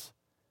Jesus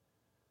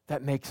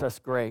that makes us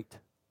great.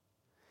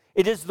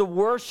 It is the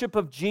worship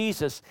of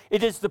Jesus.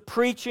 It is the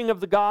preaching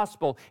of the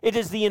gospel. It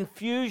is the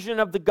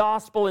infusion of the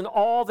gospel in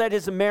all that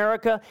is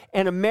America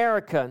and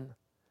American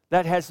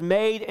that has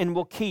made and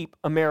will keep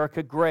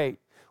America great.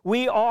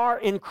 We are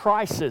in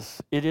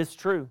crisis, it is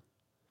true.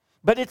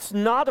 But it's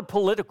not a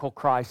political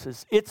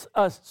crisis. It's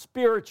a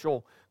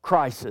spiritual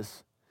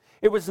crisis.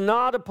 It was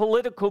not a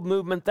political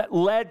movement that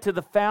led to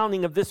the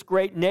founding of this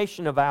great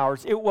nation of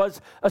ours. It was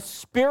a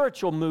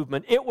spiritual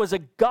movement. It was a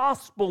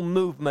gospel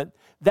movement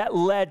that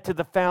led to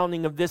the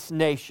founding of this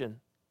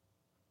nation.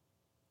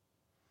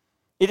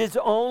 It is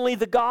only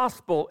the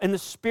gospel and the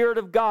Spirit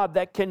of God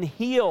that can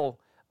heal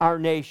our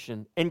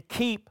nation and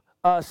keep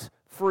us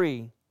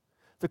free.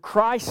 The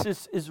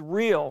crisis is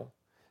real.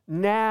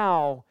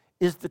 Now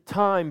is the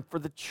time for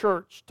the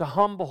church to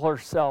humble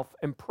herself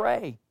and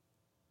pray.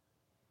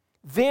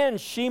 Then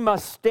she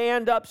must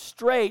stand up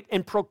straight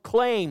and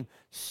proclaim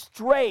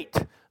straight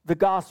the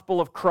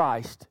gospel of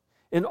Christ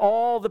in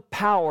all the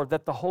power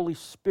that the Holy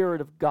Spirit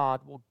of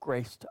God will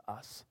grace to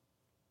us.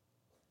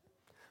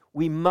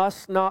 We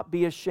must not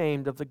be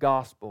ashamed of the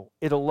gospel.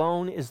 It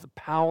alone is the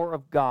power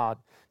of God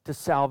to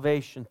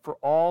salvation for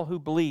all who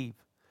believe,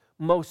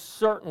 most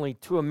certainly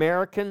to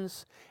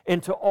Americans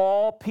and to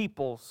all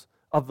peoples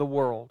of the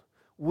world.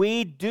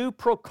 We do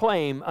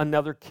proclaim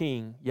another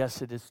king.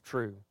 Yes, it is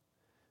true.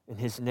 And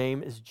his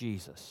name is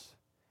Jesus.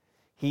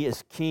 He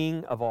is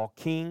King of all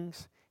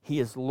kings. He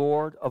is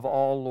Lord of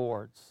all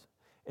lords.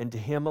 And to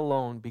him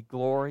alone be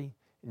glory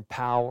and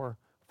power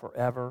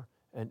forever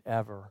and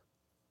ever.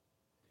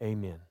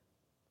 Amen.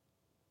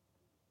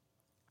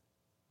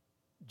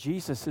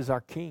 Jesus is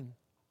our King.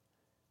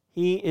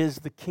 He is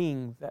the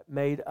King that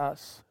made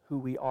us who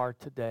we are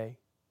today.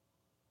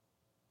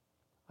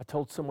 I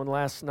told someone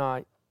last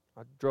night,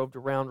 I drove to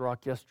Round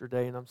Rock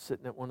yesterday, and I'm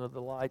sitting at one of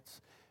the lights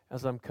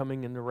as I'm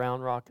coming into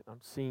Round Rock, and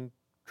I'm seeing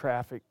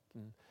traffic,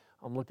 and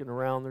I'm looking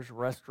around. There's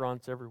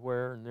restaurants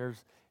everywhere, and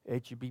there's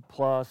HEB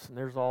Plus, and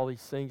there's all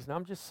these things. And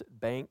I'm just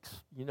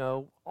banks,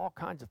 all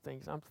kinds of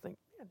things. I'm thinking,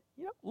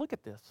 man, look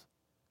at this.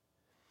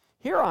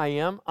 Here I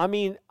am. I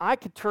mean, I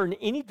could turn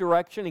any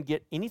direction and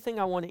get anything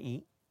I want to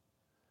eat.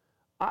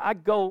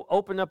 I'd go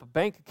open up a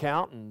bank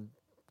account and,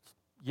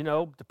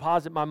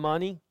 deposit my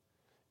money.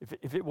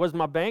 If it was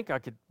my bank, I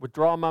could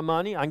withdraw my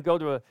money. I can go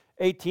to an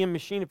ATM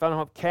machine if I don't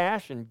have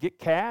cash and get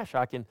cash.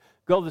 I can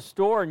go to the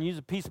store and use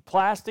a piece of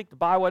plastic to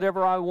buy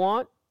whatever I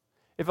want.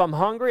 If I'm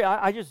hungry,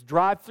 I just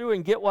drive through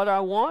and get what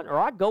I want, or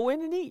I go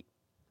in and eat.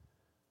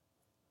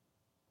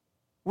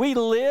 We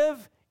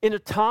live in a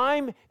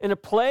time, in a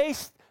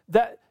place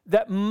that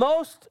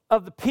most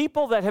of the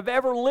people that have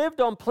ever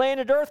lived on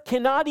planet Earth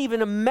cannot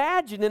even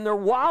imagine in their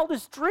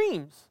wildest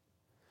dreams.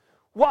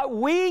 What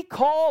we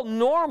call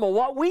normal,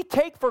 what we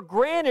take for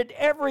granted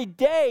every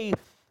day,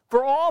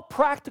 for all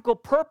practical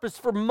purpose,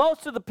 for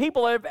most of the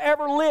people that have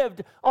ever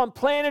lived on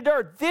planet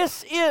Earth,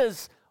 this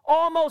is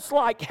almost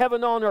like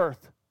heaven on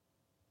earth.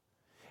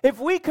 If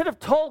we could have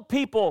told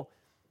people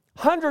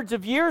hundreds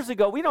of years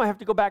ago, we don't have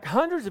to go back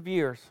hundreds of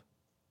years.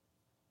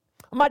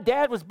 My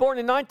dad was born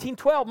in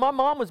 1912. My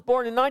mom was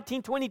born in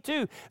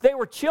 1922. They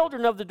were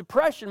children of the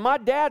Depression. My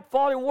dad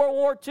fought in World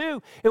War II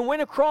and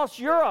went across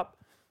Europe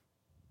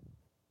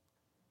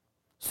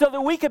so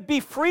that we could be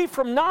free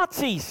from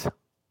Nazis.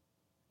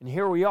 And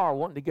here we are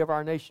wanting to give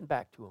our nation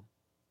back to them.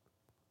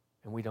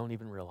 And we don't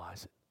even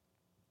realize it.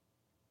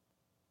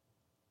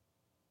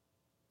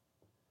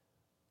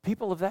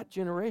 People of that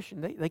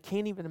generation, they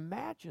can't even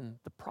imagine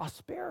the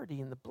prosperity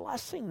and the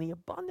blessing, the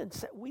abundance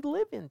that we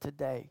live in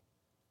today.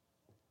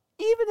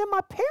 Even in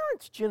my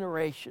parents'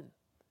 generation,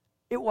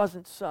 it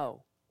wasn't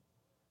so.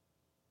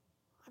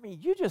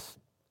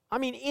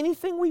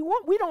 Anything we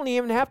want, we don't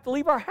even have to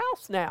leave our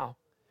house now.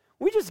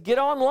 We just get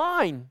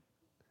online,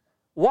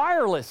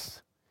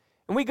 wireless,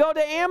 and we go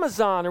to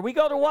Amazon or we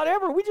go to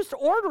whatever, we just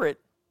order it.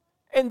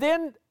 And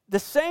then the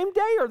same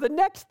day or the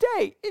next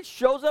day, it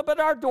shows up at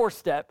our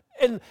doorstep.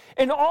 And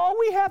all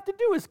we have to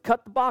do is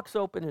cut the box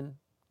open and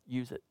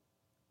use it.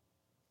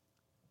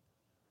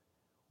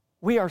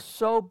 We are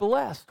so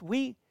blessed.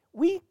 We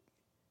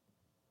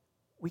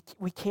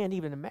can't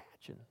even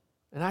imagine.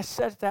 And I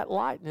said that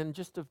light, and in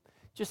just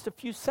a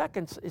few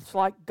seconds, it's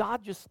like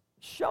God just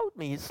showed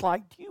me. It's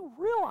like, do you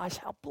realize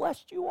how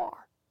blessed you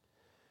are?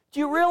 Do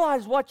you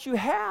realize what you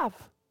have?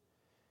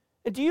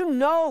 And do you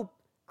know,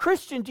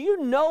 Christian, do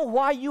you know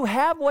why you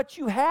have what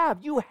you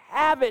have? You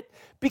have it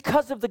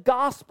because of the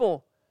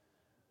gospel.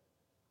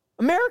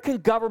 American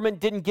government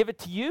didn't give it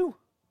to you.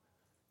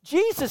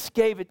 Jesus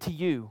gave it to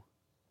you.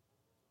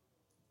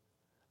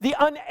 The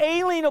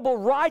unalienable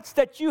rights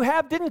that you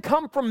have didn't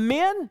come from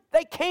men.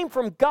 They came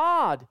from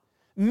God.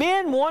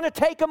 Men want to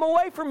take them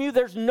away from you.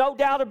 There's no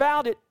doubt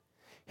about it.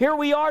 Here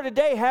we are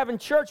today having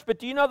church, but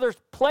do you know there's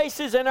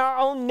places in our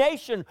own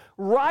nation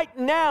right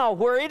now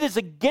where it is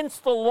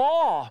against the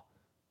law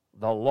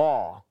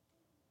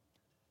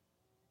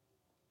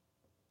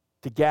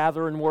to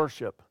gather and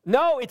worship?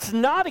 No, it's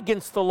not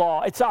against the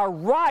law. It's our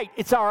right.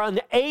 It's our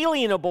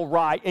unalienable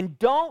right. And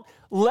don't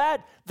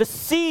let the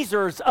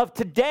Caesars of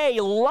today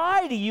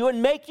lie to you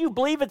and make you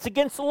believe it's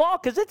against the law,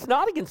 because it's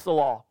not against the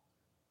law.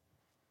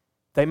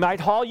 They might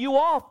haul you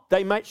off.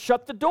 They might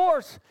shut the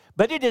doors.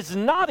 But it is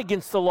not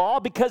against the law,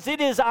 because it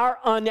is our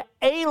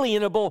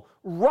unalienable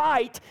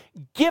right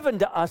given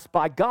to us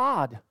by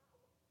God.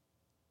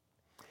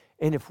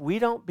 And if we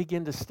don't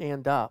begin to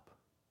stand up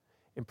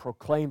and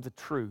proclaim the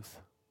truth,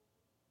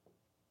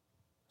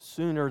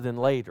 sooner than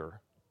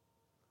later,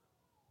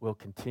 we'll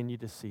continue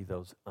to see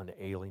those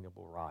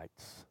unalienable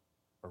rights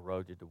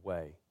eroded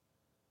away.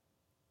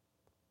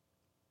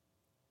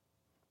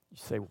 You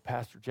say, well,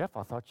 Pastor Jeff,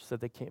 I thought you said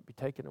they can't be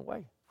taken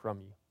away from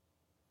you.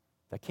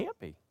 They can't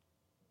be.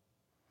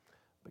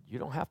 But you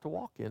don't have to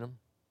walk in them.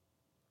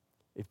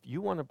 If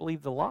you want to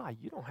believe the lie,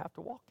 you don't have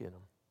to walk in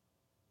them.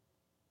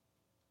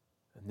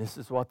 And this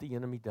is what the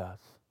enemy does.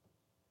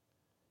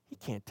 He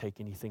can't take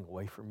anything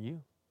away from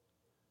you.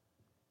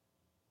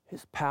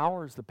 His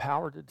power is the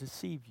power to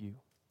deceive you.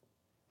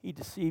 He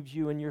deceives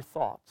you in your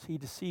thoughts. He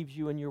deceives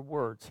you in your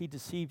words. He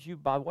deceives you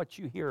by what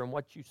you hear and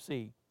what you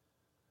see.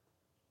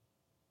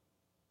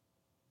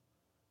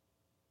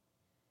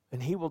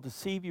 And he will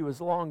deceive you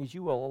as long as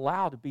you will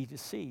allow to be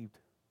deceived.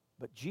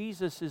 But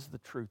Jesus is the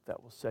truth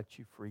that will set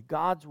you free.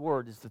 God's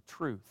word is the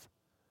truth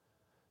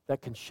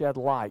that can shed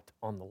light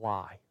on the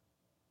lie.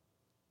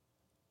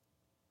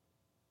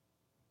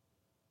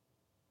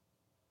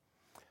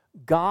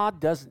 God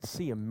doesn't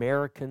see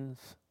Americans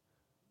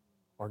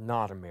or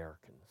not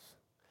Americans.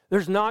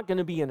 There's not going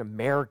to be an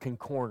American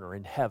corner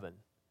in heaven.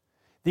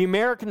 The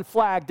American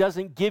flag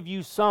doesn't give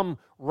you some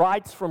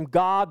rights from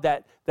God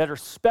that are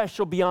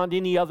special beyond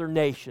any other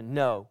nation.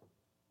 No.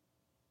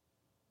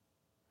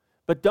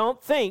 But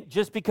don't think,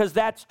 just because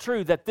that's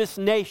true, that this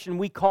nation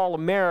we call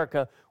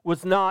America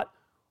was not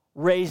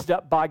raised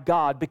up by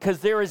God, because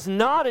there is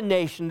not a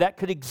nation that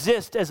could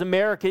exist as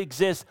America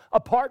exists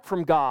apart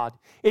from God.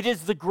 It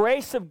is the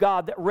grace of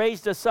God that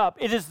raised us up.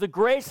 It is the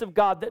grace of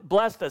God that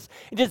blessed us.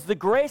 It is the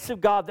grace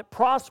of God that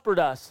prospered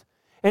us.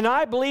 And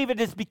I believe it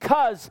is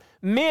because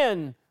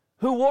men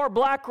who wore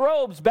black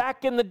robes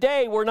back in the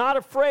day were not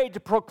afraid to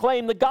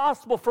proclaim the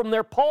gospel from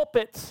their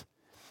pulpits.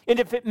 And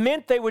if it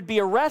meant they would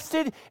be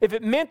arrested, if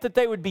it meant that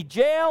they would be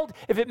jailed,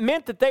 if it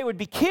meant that they would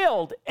be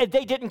killed, and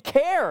they didn't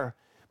care,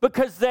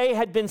 because they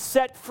had been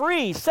set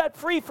free. Set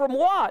free from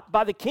what?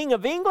 By the King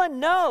of England?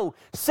 No.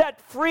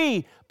 Set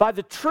free by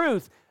the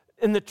truth,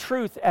 and the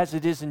truth as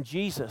it is in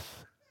Jesus.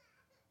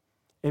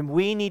 And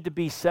we need to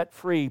be set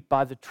free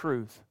by the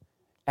truth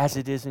as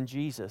it is in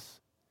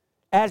Jesus.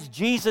 As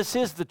Jesus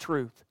is the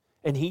truth,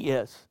 and He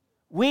is.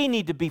 We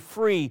need to be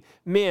free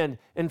men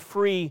and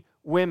free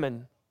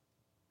women.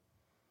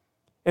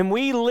 And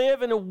we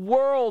live in a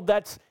world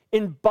that's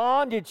in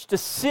bondage to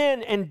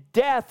sin and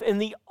death, and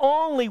the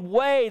only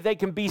way they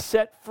can be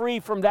set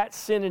free from that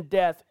sin and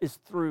death is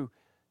through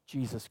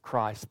Jesus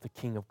Christ, the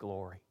King of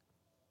glory.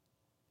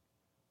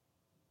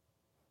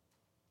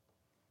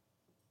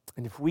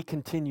 And if we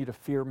continue to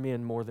fear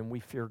men more than we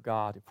fear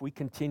God, if we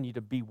continue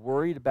to be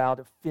worried about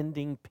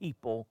offending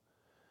people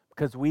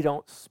because we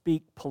don't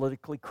speak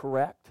politically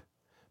correct,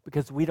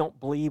 because we don't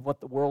believe what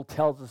the world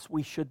tells us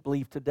we should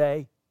believe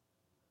today,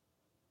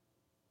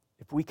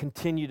 if we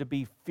continue to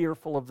be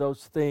fearful of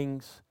those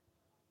things,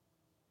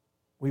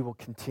 we will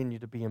continue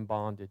to be in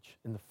bondage.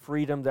 And the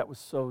freedom that was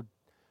so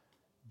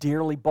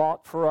dearly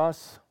bought for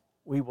us,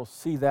 we will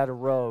see that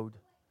erode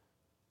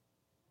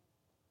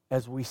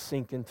as we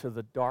sink into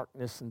the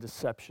darkness and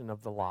deception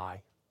of the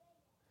lie.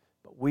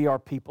 But we are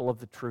people of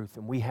the truth,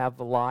 and we have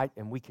the light,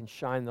 and we can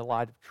shine the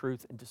light of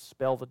truth and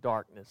dispel the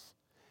darkness.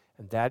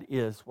 And that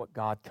is what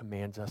God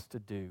commands us to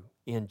do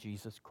in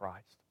Jesus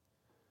Christ.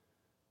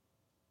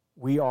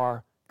 We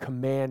are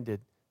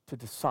commanded to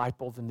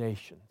disciple the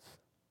nations.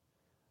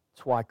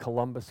 It's why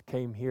Columbus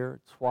came here.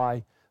 It's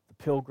why the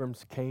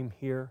Pilgrims came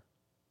here.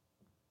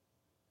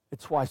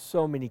 It's why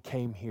so many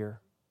came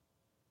here.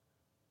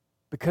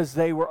 Because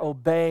they were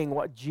obeying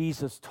what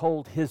Jesus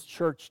told His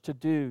church to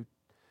do,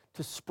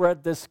 to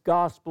spread this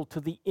gospel to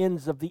the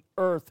ends of the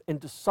earth and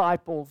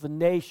disciple the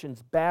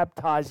nations,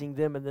 baptizing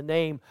them in the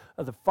name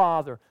of the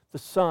Father, the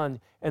Son,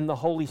 and the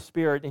Holy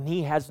Spirit. And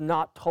He has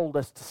not told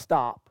us to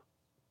stop.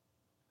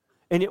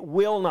 And it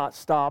will not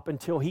stop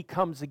until He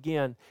comes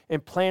again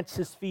and plants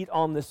His feet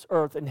on this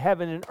earth, and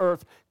heaven and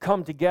earth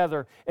come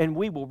together, and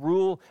we will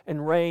rule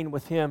and reign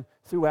with Him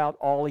throughout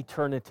all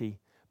eternity.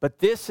 But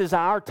this is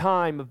our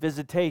time of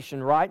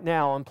visitation right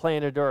now on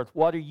planet Earth.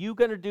 What are you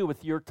going to do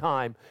with your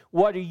time?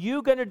 What are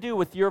you going to do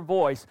with your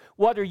voice?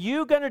 What are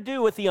you going to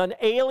do with the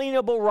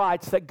unalienable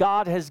rights that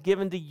God has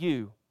given to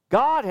you?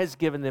 God has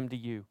given them to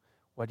you.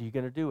 What are you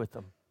going to do with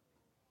them?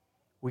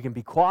 We can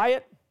be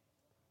quiet,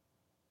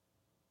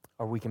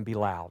 or we can be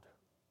loud.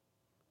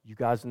 You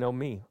guys know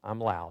me. I'm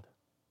loud.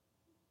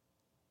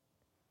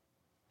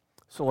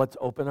 So let's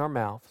open our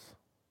mouths.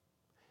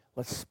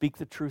 Let's speak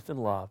the truth in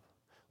love.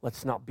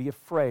 Let's not be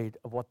afraid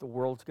of what the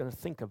world's going to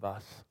think of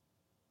us.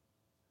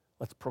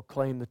 Let's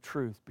proclaim the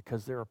truth,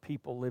 because there are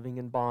people living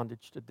in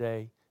bondage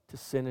today to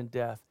sin and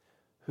death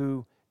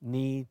who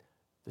need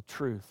the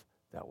truth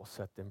that will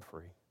set them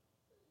free.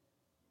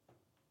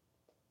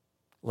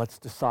 Let's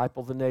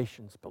disciple the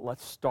nations, but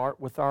let's start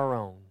with our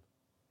own.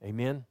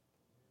 Amen?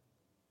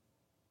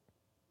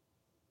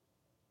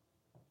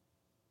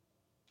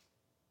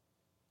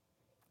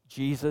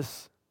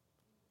 Jesus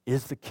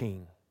is the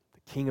King.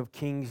 King of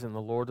kings and the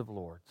Lord of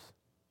lords.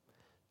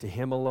 To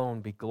Him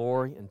alone be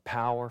glory and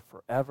power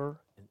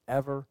forever and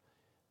ever.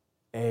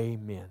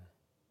 Amen.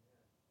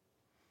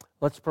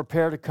 Let's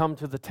prepare to come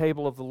to the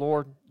table of the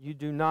Lord. You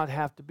do not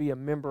have to be a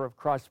member of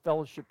Christ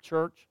Fellowship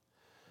Church,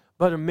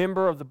 but a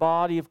member of the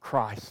body of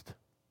Christ.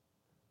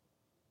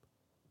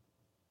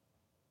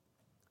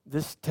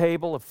 This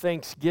table of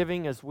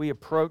thanksgiving, as we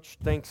approach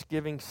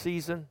Thanksgiving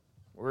season,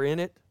 we're in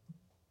it.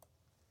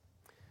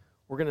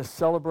 We're going to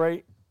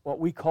celebrate what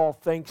we call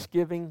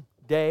Thanksgiving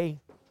Day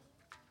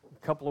in a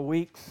couple of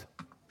weeks.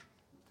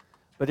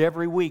 But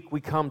every week we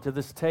come to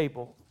this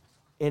table,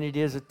 and it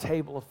is a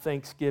table of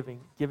thanksgiving,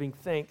 giving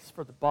thanks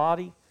for the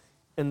body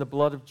and the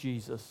blood of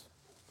Jesus,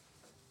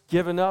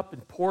 given up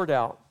and poured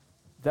out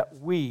that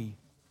we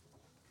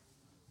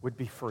would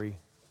be free.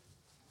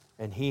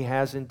 And He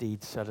has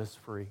indeed set us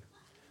free.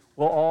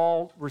 We'll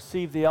all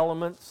receive the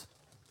elements,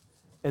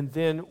 and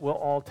then we'll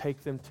all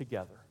take them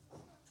together.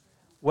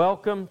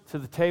 Welcome to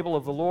the table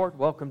of the Lord.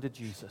 Welcome to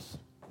Jesus.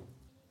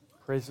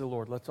 Praise the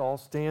Lord. Let's all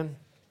stand.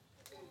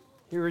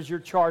 Here is your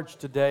charge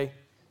today.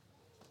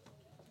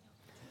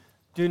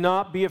 Do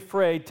not be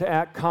afraid to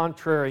act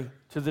contrary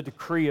to the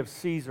decree of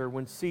Caesar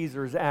when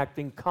Caesar is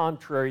acting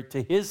contrary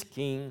to his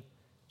king,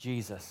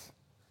 Jesus.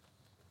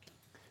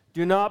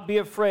 Do not be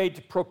afraid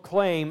to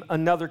proclaim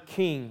another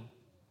king.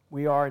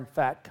 We are, in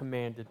fact,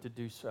 commanded to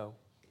do so.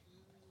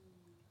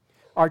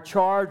 Our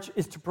charge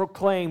is to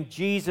proclaim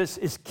Jesus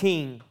is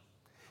King.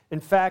 In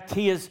fact,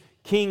 He is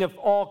King of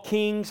all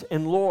kings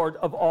and Lord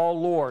of all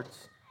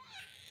lords.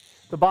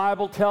 The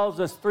Bible tells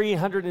us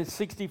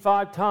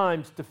 365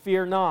 times to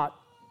fear not.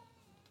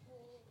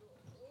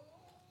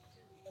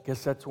 I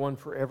guess that's one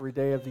for every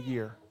day of the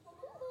year.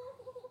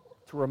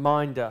 To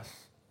remind us,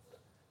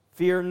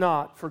 fear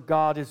not, for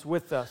God is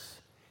with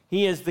us.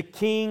 He is the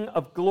King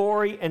of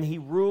glory, and He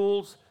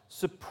rules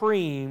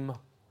supreme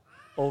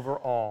over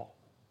all.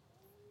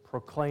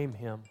 Proclaim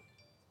Him.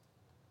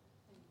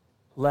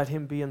 Let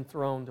Him be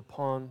enthroned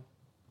upon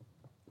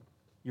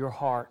your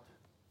heart,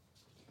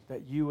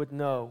 that you would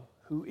know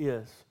who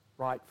is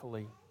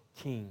rightfully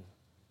King.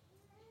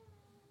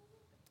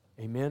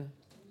 Amen.